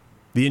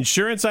 The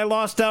insurance I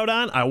lost out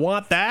on, I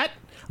want that.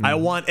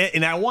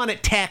 Mm-hmm. I want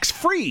it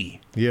tax-free.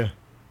 Yeah.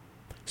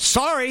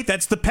 Sorry,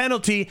 that's the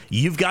penalty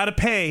you've got to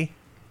pay.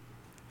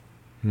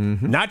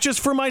 Mm-hmm. Not just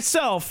for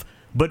myself,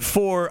 but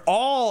for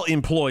all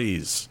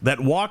employees that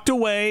walked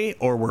away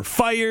or were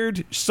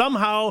fired,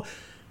 somehow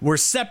were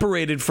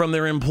separated from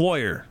their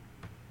employer.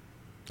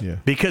 Yeah.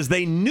 Because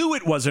they knew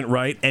it wasn't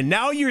right, and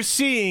now you're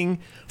seeing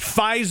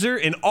Pfizer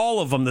and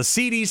all of them, the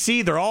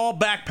CDC, they're all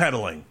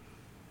backpedaling.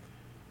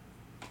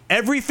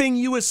 Everything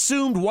you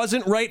assumed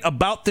wasn't right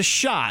about the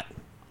shot,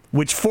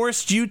 which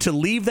forced you to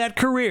leave that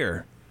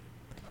career,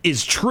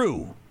 is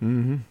true.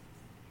 Mm-hmm.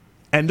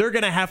 And they're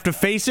going to have to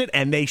face it,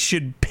 and they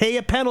should pay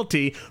a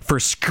penalty for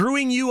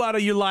screwing you out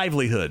of your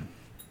livelihood.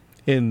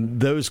 And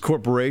those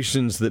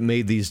corporations that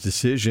made these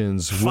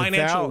decisions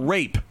financial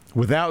rape.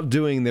 Without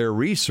doing their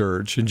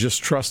research and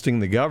just trusting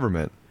the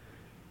government.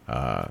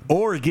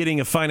 Or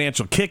getting a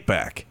financial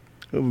kickback.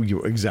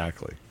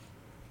 Exactly.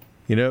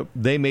 You know,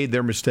 they made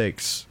their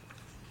mistakes.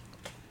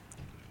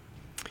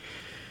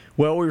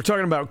 Well, we were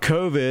talking about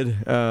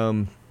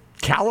COVID.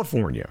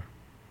 California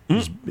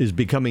is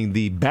becoming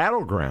the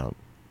battleground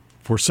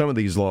for some of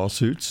these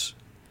lawsuits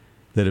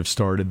that have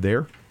started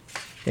there.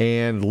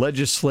 And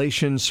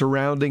legislation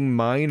surrounding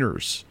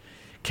minors.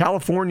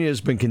 California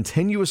has been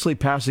continuously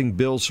passing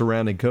bills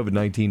surrounding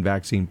COVID-19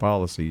 vaccine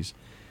policies,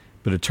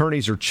 but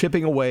attorneys are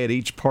chipping away at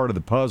each part of the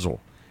puzzle,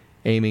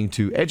 aiming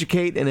to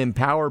educate and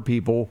empower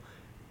people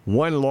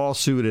one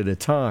lawsuit at a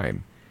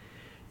time.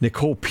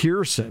 Nicole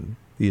Pearson,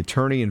 the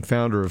attorney and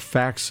founder of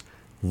Facts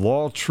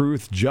Law,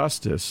 Truth,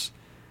 Justice,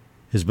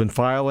 has been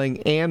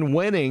filing and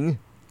winning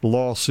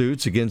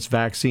lawsuits against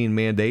vaccine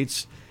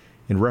mandates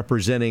and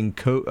representing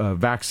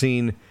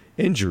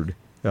vaccine-injured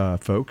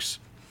folks.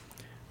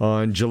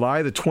 On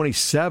July the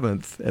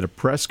 27th, at a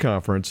press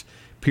conference,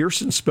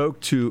 Pearson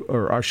spoke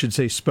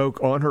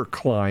on her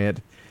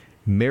client,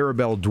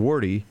 Maribel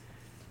Duarte,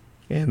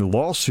 and the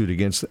lawsuit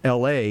against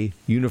L.A.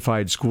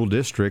 Unified School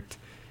District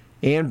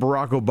and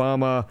Barack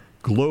Obama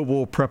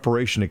Global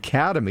Preparation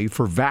Academy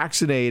for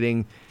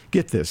vaccinating her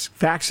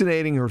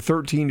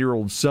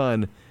 13-year-old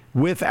son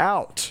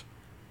without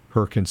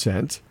her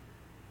consent.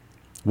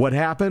 What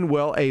happened?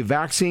 Well, a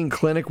vaccine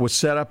clinic was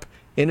set up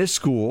in a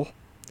school,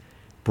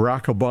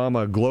 Barack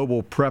Obama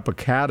Global Prep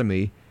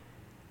Academy,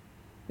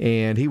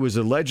 and he was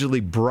allegedly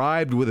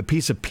bribed with a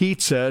piece of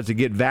pizza to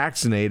get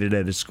vaccinated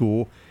at his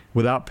school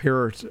without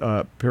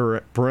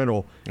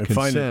parental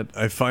consent.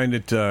 I find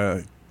it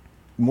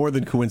more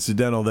than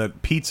coincidental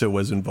that pizza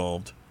was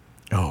involved.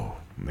 Oh,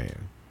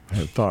 man. I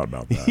hadn't thought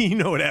about that. You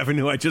know what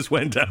avenue I just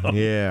went down.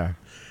 Yeah.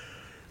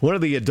 One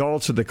of the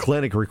adults at the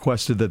clinic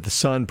requested that the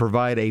son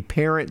provide a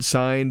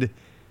parent-signed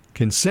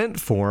consent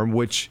form,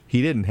 which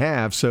he didn't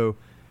have, so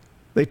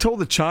they told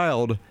the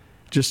child,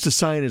 just to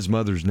sign his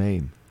mother's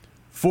name.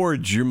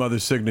 Forge your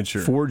mother's signature.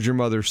 Forge your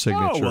mother's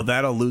signature. Oh, well,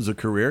 that'll lose a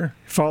career.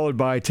 Followed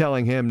by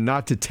telling him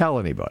not to tell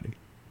anybody.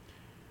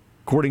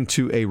 According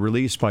to a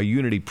release by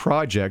Unity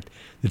Project,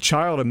 the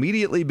child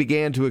immediately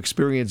began to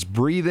experience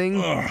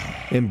breathing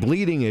and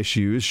bleeding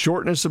issues,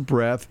 shortness of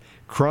breath,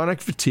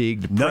 chronic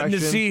fatigue, depression. Nothing to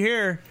see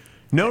here.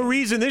 No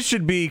reason this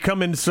should be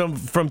coming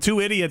from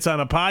two idiots on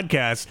a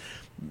podcast.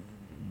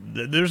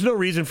 There's no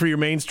reason for your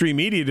mainstream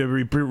media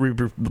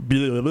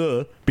to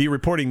be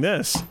reporting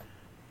this.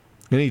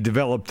 And he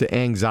developed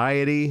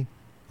anxiety,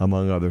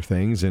 among other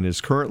things, and is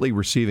currently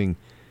receiving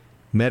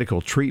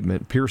medical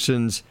treatment.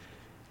 Pearson's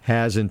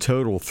has in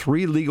total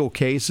 3 legal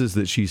cases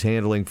that she's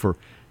handling for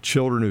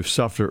children who've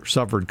suffered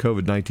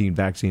COVID-19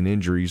 vaccine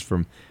injuries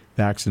from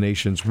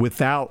vaccinations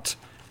without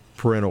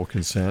parental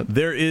consent.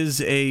 There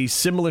is a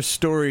similar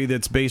story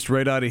that's based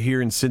right out of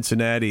here in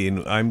Cincinnati,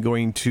 and I'm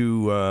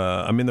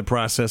in the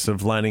process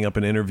of lining up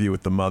an interview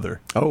with the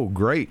mother. Oh,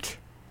 great.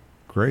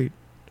 Great.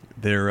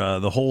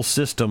 The whole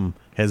system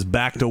has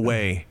backed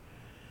away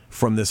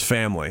from this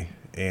family,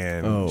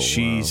 and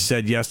she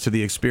said yes to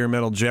the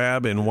experimental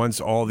jab, and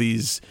once all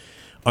these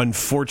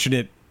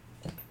unfortunate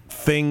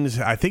things,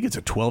 I think it's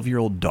a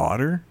 12-year-old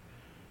daughter.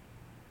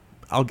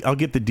 I'll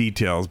get the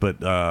details,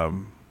 but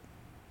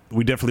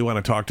we definitely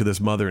want to talk to this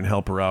mother and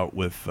help her out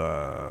with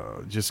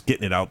just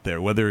getting it out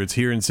there, whether it's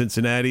here in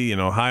Cincinnati, in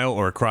Ohio,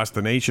 or across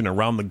the nation,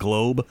 around the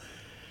globe.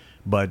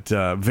 But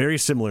very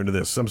similar to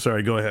this. I'm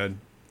sorry, go ahead.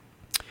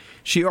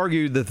 She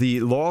argued that the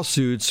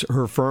lawsuits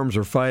her firms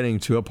are fighting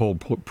to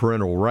uphold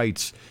parental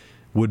rights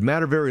would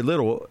matter very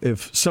little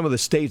if some of the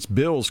state's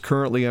bills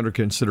currently under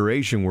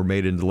consideration were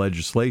made into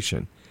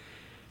legislation.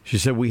 She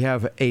said, "We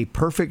have a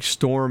perfect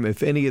storm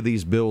if any of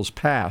these bills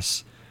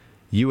pass.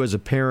 You as a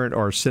parent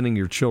are sending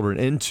your children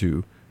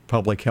into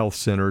public health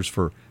centers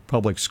for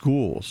public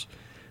schools,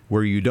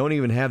 where you don't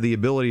even have the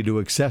ability to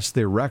access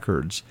their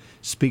records,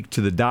 speak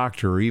to the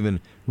doctor, or even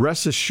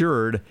rest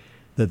assured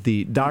that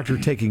the doctor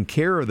taking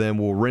care of them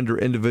will render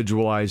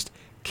individualized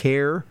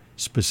care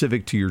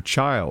specific to your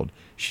child,"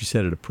 she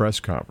said at a press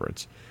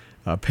conference.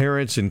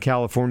 Parents in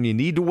California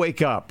need to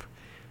wake up,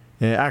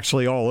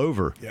 actually all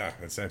over. Yeah,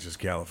 that's not just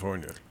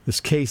California.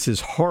 This case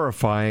is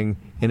horrifying,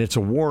 and it's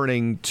a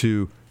warning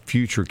to the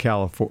future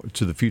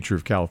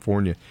of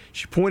California.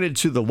 She pointed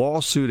to the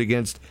lawsuit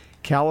against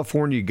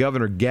California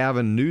Governor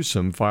Gavin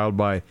Newsom filed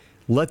by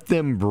Let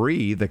Them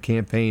Breathe, a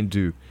campaign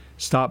to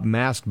stop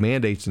mask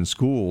mandates in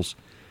schools.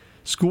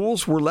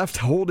 Schools were left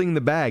holding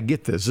the bag.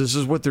 Get this. This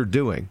is what they're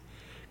doing.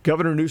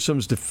 Governor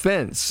Newsom's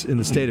defense in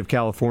the state of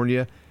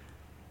California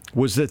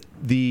was that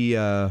the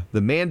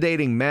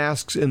mandating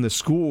masks in the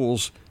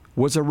schools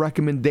was a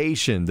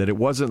recommendation, that it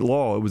wasn't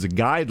law. It was a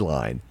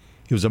guideline.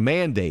 It was a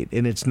mandate,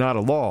 and it's not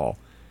a law.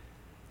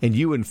 And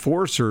you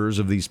enforcers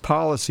of these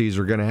policies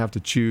are going to have to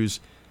choose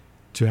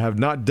to have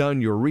not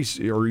done your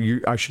research,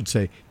 or I should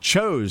say,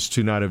 chose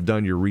to not have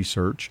done your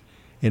research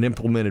and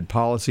implemented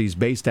policies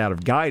based out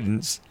of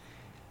guidance,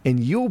 and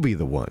you'll be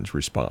the ones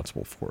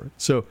responsible for it.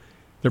 So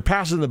they're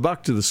passing the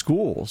buck to the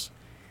schools.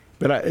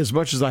 But as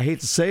much as I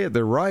hate to say it,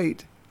 they're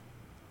right,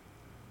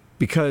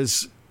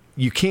 because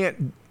you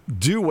can't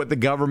do what the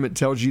government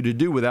tells you to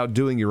do without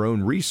doing your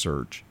own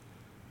research,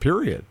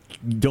 period.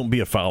 Don't be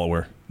a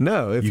follower.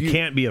 No. You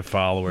can't be a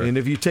follower. And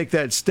if you take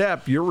that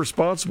step, you're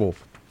responsible,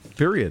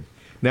 period.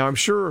 Now, I'm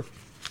sure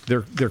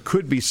there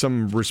could be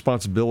some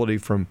responsibility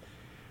from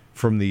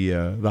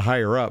the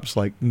higher-ups,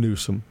 like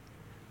Newsom,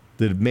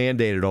 that have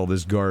mandated all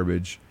this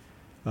garbage.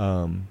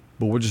 But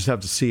we'll just have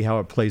to see how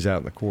it plays out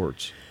in the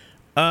courts.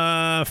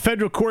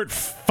 Federal court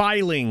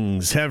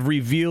filings have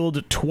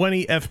revealed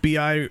 20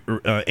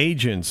 FBI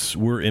agents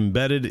were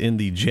embedded in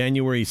the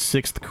January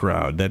 6th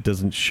crowd. That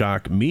doesn't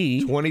shock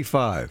me.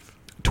 25.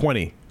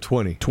 20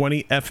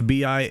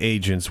 FBI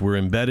agents were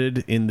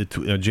embedded in the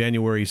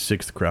January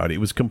 6th crowd. It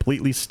was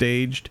completely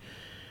staged.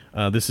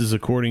 This is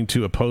according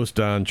to a post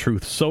on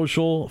Truth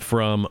Social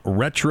from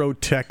Retro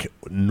Tech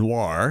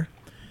Noir.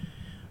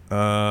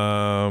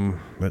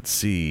 Let's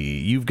see.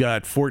 You've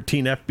got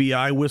 14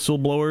 FBI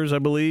whistleblowers, I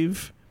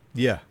believe.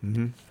 Yeah.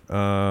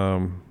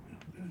 Mm-hmm.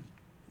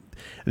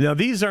 Now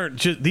these aren't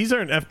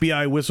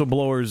FBI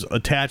whistleblowers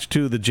attached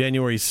to the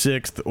January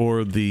 6th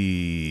or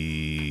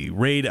the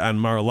raid on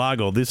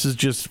Mar-a-Lago. This is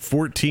just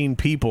 14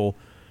 people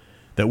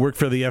that work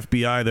for the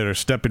FBI that are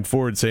stepping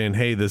forward saying,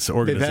 "Hey, this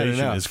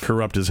organization is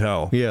corrupt as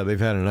hell." Yeah, they've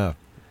had enough.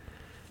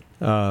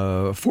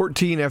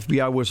 14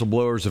 FBI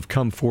whistleblowers have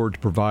come forward to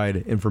provide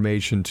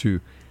information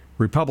to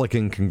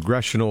Republican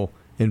congressional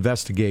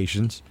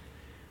investigations.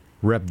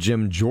 Rep.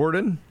 Jim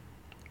Jordan,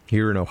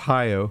 here in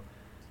Ohio,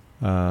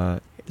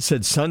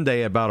 said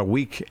Sunday, about a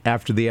week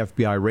after the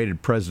FBI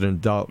raided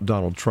President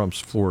Donald Trump's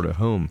Florida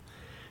home,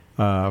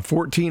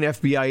 14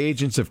 FBI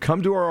agents have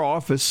come to our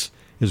office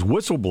as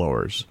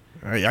whistleblowers.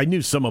 I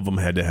knew some of them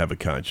had to have a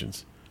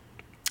conscience.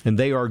 And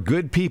they are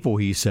good people,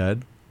 he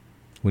said,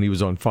 when he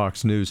was on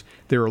Fox News.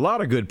 There are a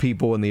lot of good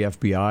people in the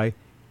FBI.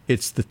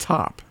 It's the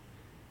top.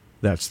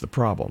 That's the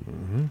problem.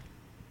 Mm-hmm.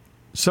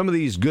 Some of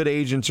these good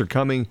agents are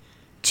coming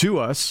to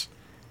us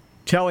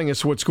telling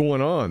us what's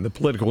going on, the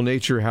political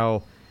nature,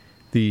 how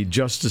the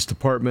Justice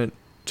Department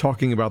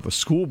talking about the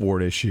school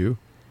board issue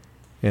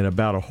and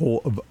about a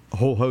whole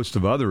host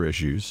of other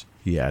issues,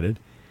 he added.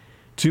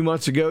 2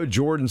 months ago,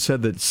 Jordan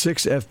said that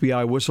 6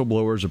 FBI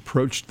whistleblowers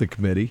approached the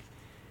committee.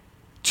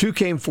 2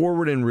 came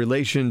forward in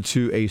relation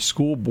to a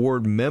school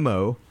board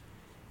memo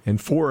and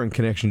 4 in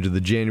connection to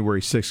the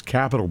January 6th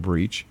Capitol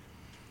breach.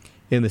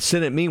 In the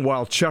Senate,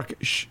 meanwhile, Chuck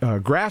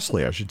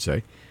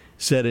Grassley,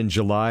 said in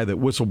July that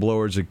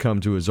whistleblowers had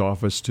come to his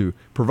office to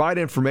provide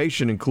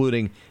information,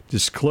 including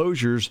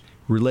disclosures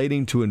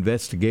relating to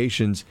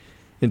investigations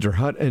into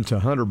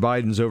Hunter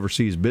Biden's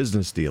overseas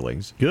business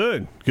dealings.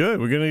 Good. We're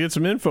going to get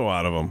some info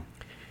out of them.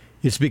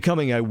 It's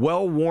becoming a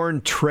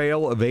well-worn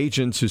trail of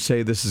agents who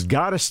say this has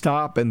got to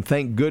stop, and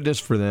thank goodness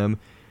for them,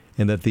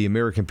 and that the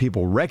American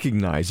people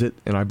recognize it,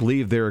 and I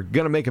believe they're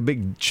going to make a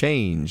big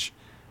change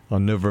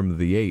on November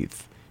the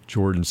 8th,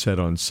 Jordan said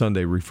on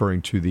Sunday,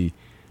 referring to the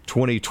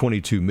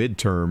 2022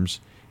 midterms.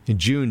 In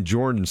June,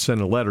 Jordan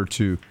sent a letter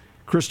to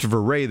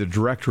Christopher Wray, the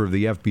director of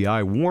the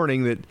FBI,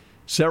 warning that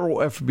several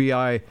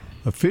FBI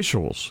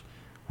officials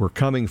were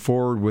coming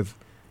forward with,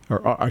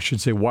 or I should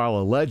say, while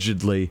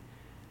allegedly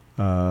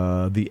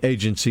the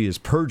agency is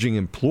purging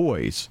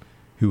employees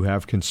who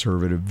have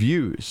conservative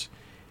views.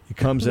 It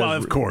comes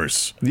of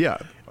course. Yeah.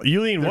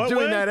 You mean They're what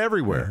doing way? that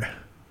everywhere.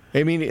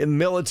 I mean, in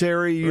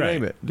military, you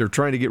name it. They're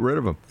trying to get rid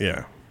of them.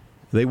 Yeah.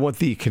 They want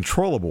the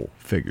controllable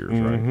figures,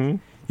 right?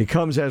 It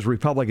comes as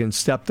Republicans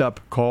stepped up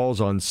calls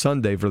on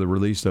Sunday for the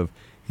release of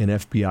an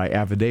FBI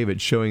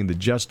affidavit showing the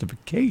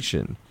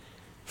justification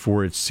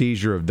for its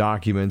seizure of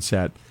documents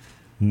at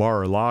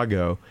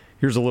Mar-a-Lago.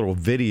 Here's a little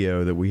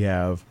video that we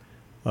have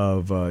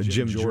of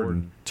Jim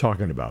Jordan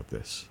talking about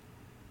this.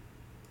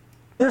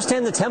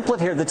 Understand the template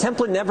here. The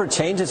template never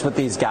changes with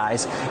these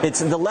guys. It's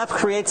the left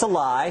creates a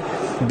lie,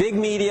 big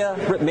media,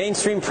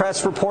 mainstream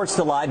press reports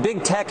the lie,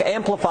 big tech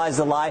amplifies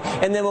the lie,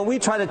 and then when we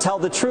try to tell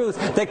the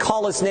truth, they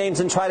call us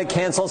names and try to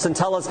cancel us and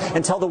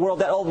tell the world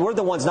that, oh, we're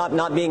the ones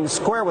not being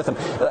square with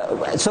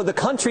them. So the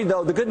country,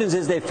 though, the good news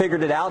is they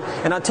figured it out,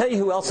 and I'll tell you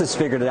who else has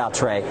figured it out,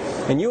 Trey.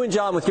 And you and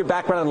John, with your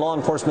background in law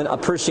enforcement,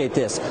 appreciate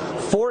this.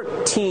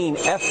 14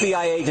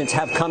 FBI agents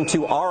have come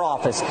to our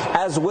office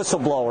as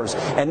whistleblowers,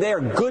 and they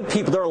are good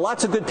people. There are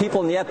lots of good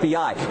people in the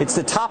FBI. It's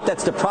the top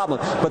that's the problem.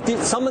 But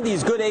some of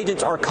these good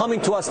agents are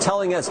coming to us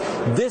telling us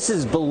this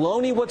is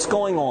baloney what's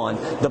going on.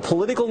 The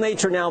political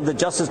nature now of the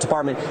Justice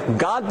Department,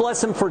 God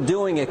bless them for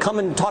doing it,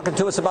 coming and talking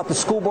to us about the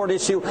school board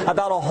issue,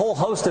 about a whole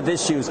host of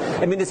issues.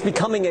 I mean, it's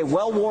becoming a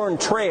well-worn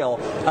trail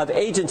of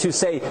agents who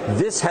say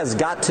this has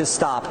got to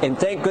stop. And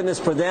thank goodness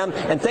for them.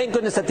 And thank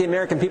goodness that the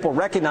American people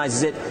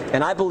recognizes it.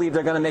 And I believe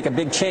they're going to make a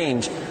big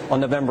change on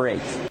November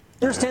 8th.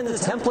 Understand the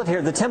template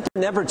here. The template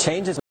never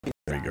changes.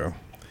 There you go.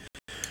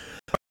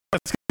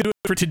 That's going to do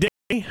it for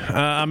today.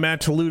 I'm Matt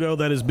Toludo.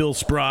 That is Bill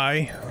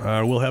Spry.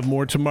 We'll have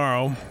more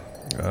tomorrow.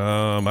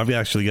 I've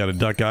actually got to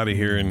duck out of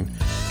here and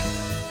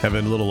have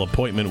a little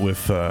appointment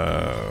with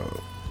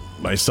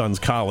my son's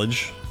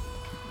college.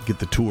 Get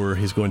the tour.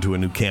 He's going to a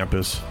new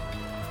campus.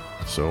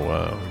 So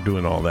we're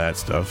doing all that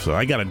stuff. So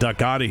I got to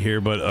duck out of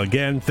here. But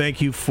again, thank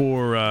you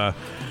for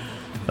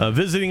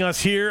visiting us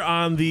here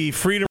on the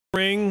Freedom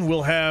Ring.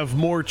 We'll have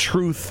more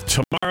truth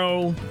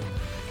tomorrow.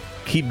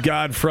 Keep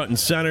God front and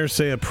center.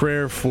 Say a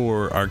prayer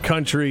for our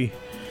country.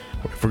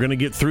 If we're going to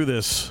get through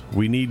this,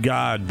 we need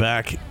God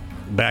back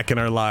in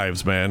our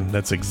lives, man.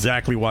 That's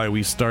exactly why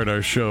we start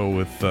our show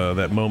with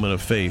that moment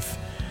of faith.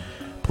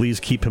 Please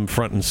keep him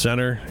front and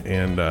center,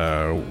 and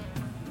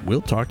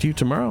we'll talk to you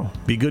tomorrow.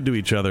 Be good to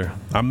each other.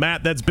 I'm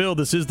Matt. That's Bill.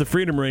 This is the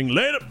Freedom Ring.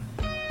 Later.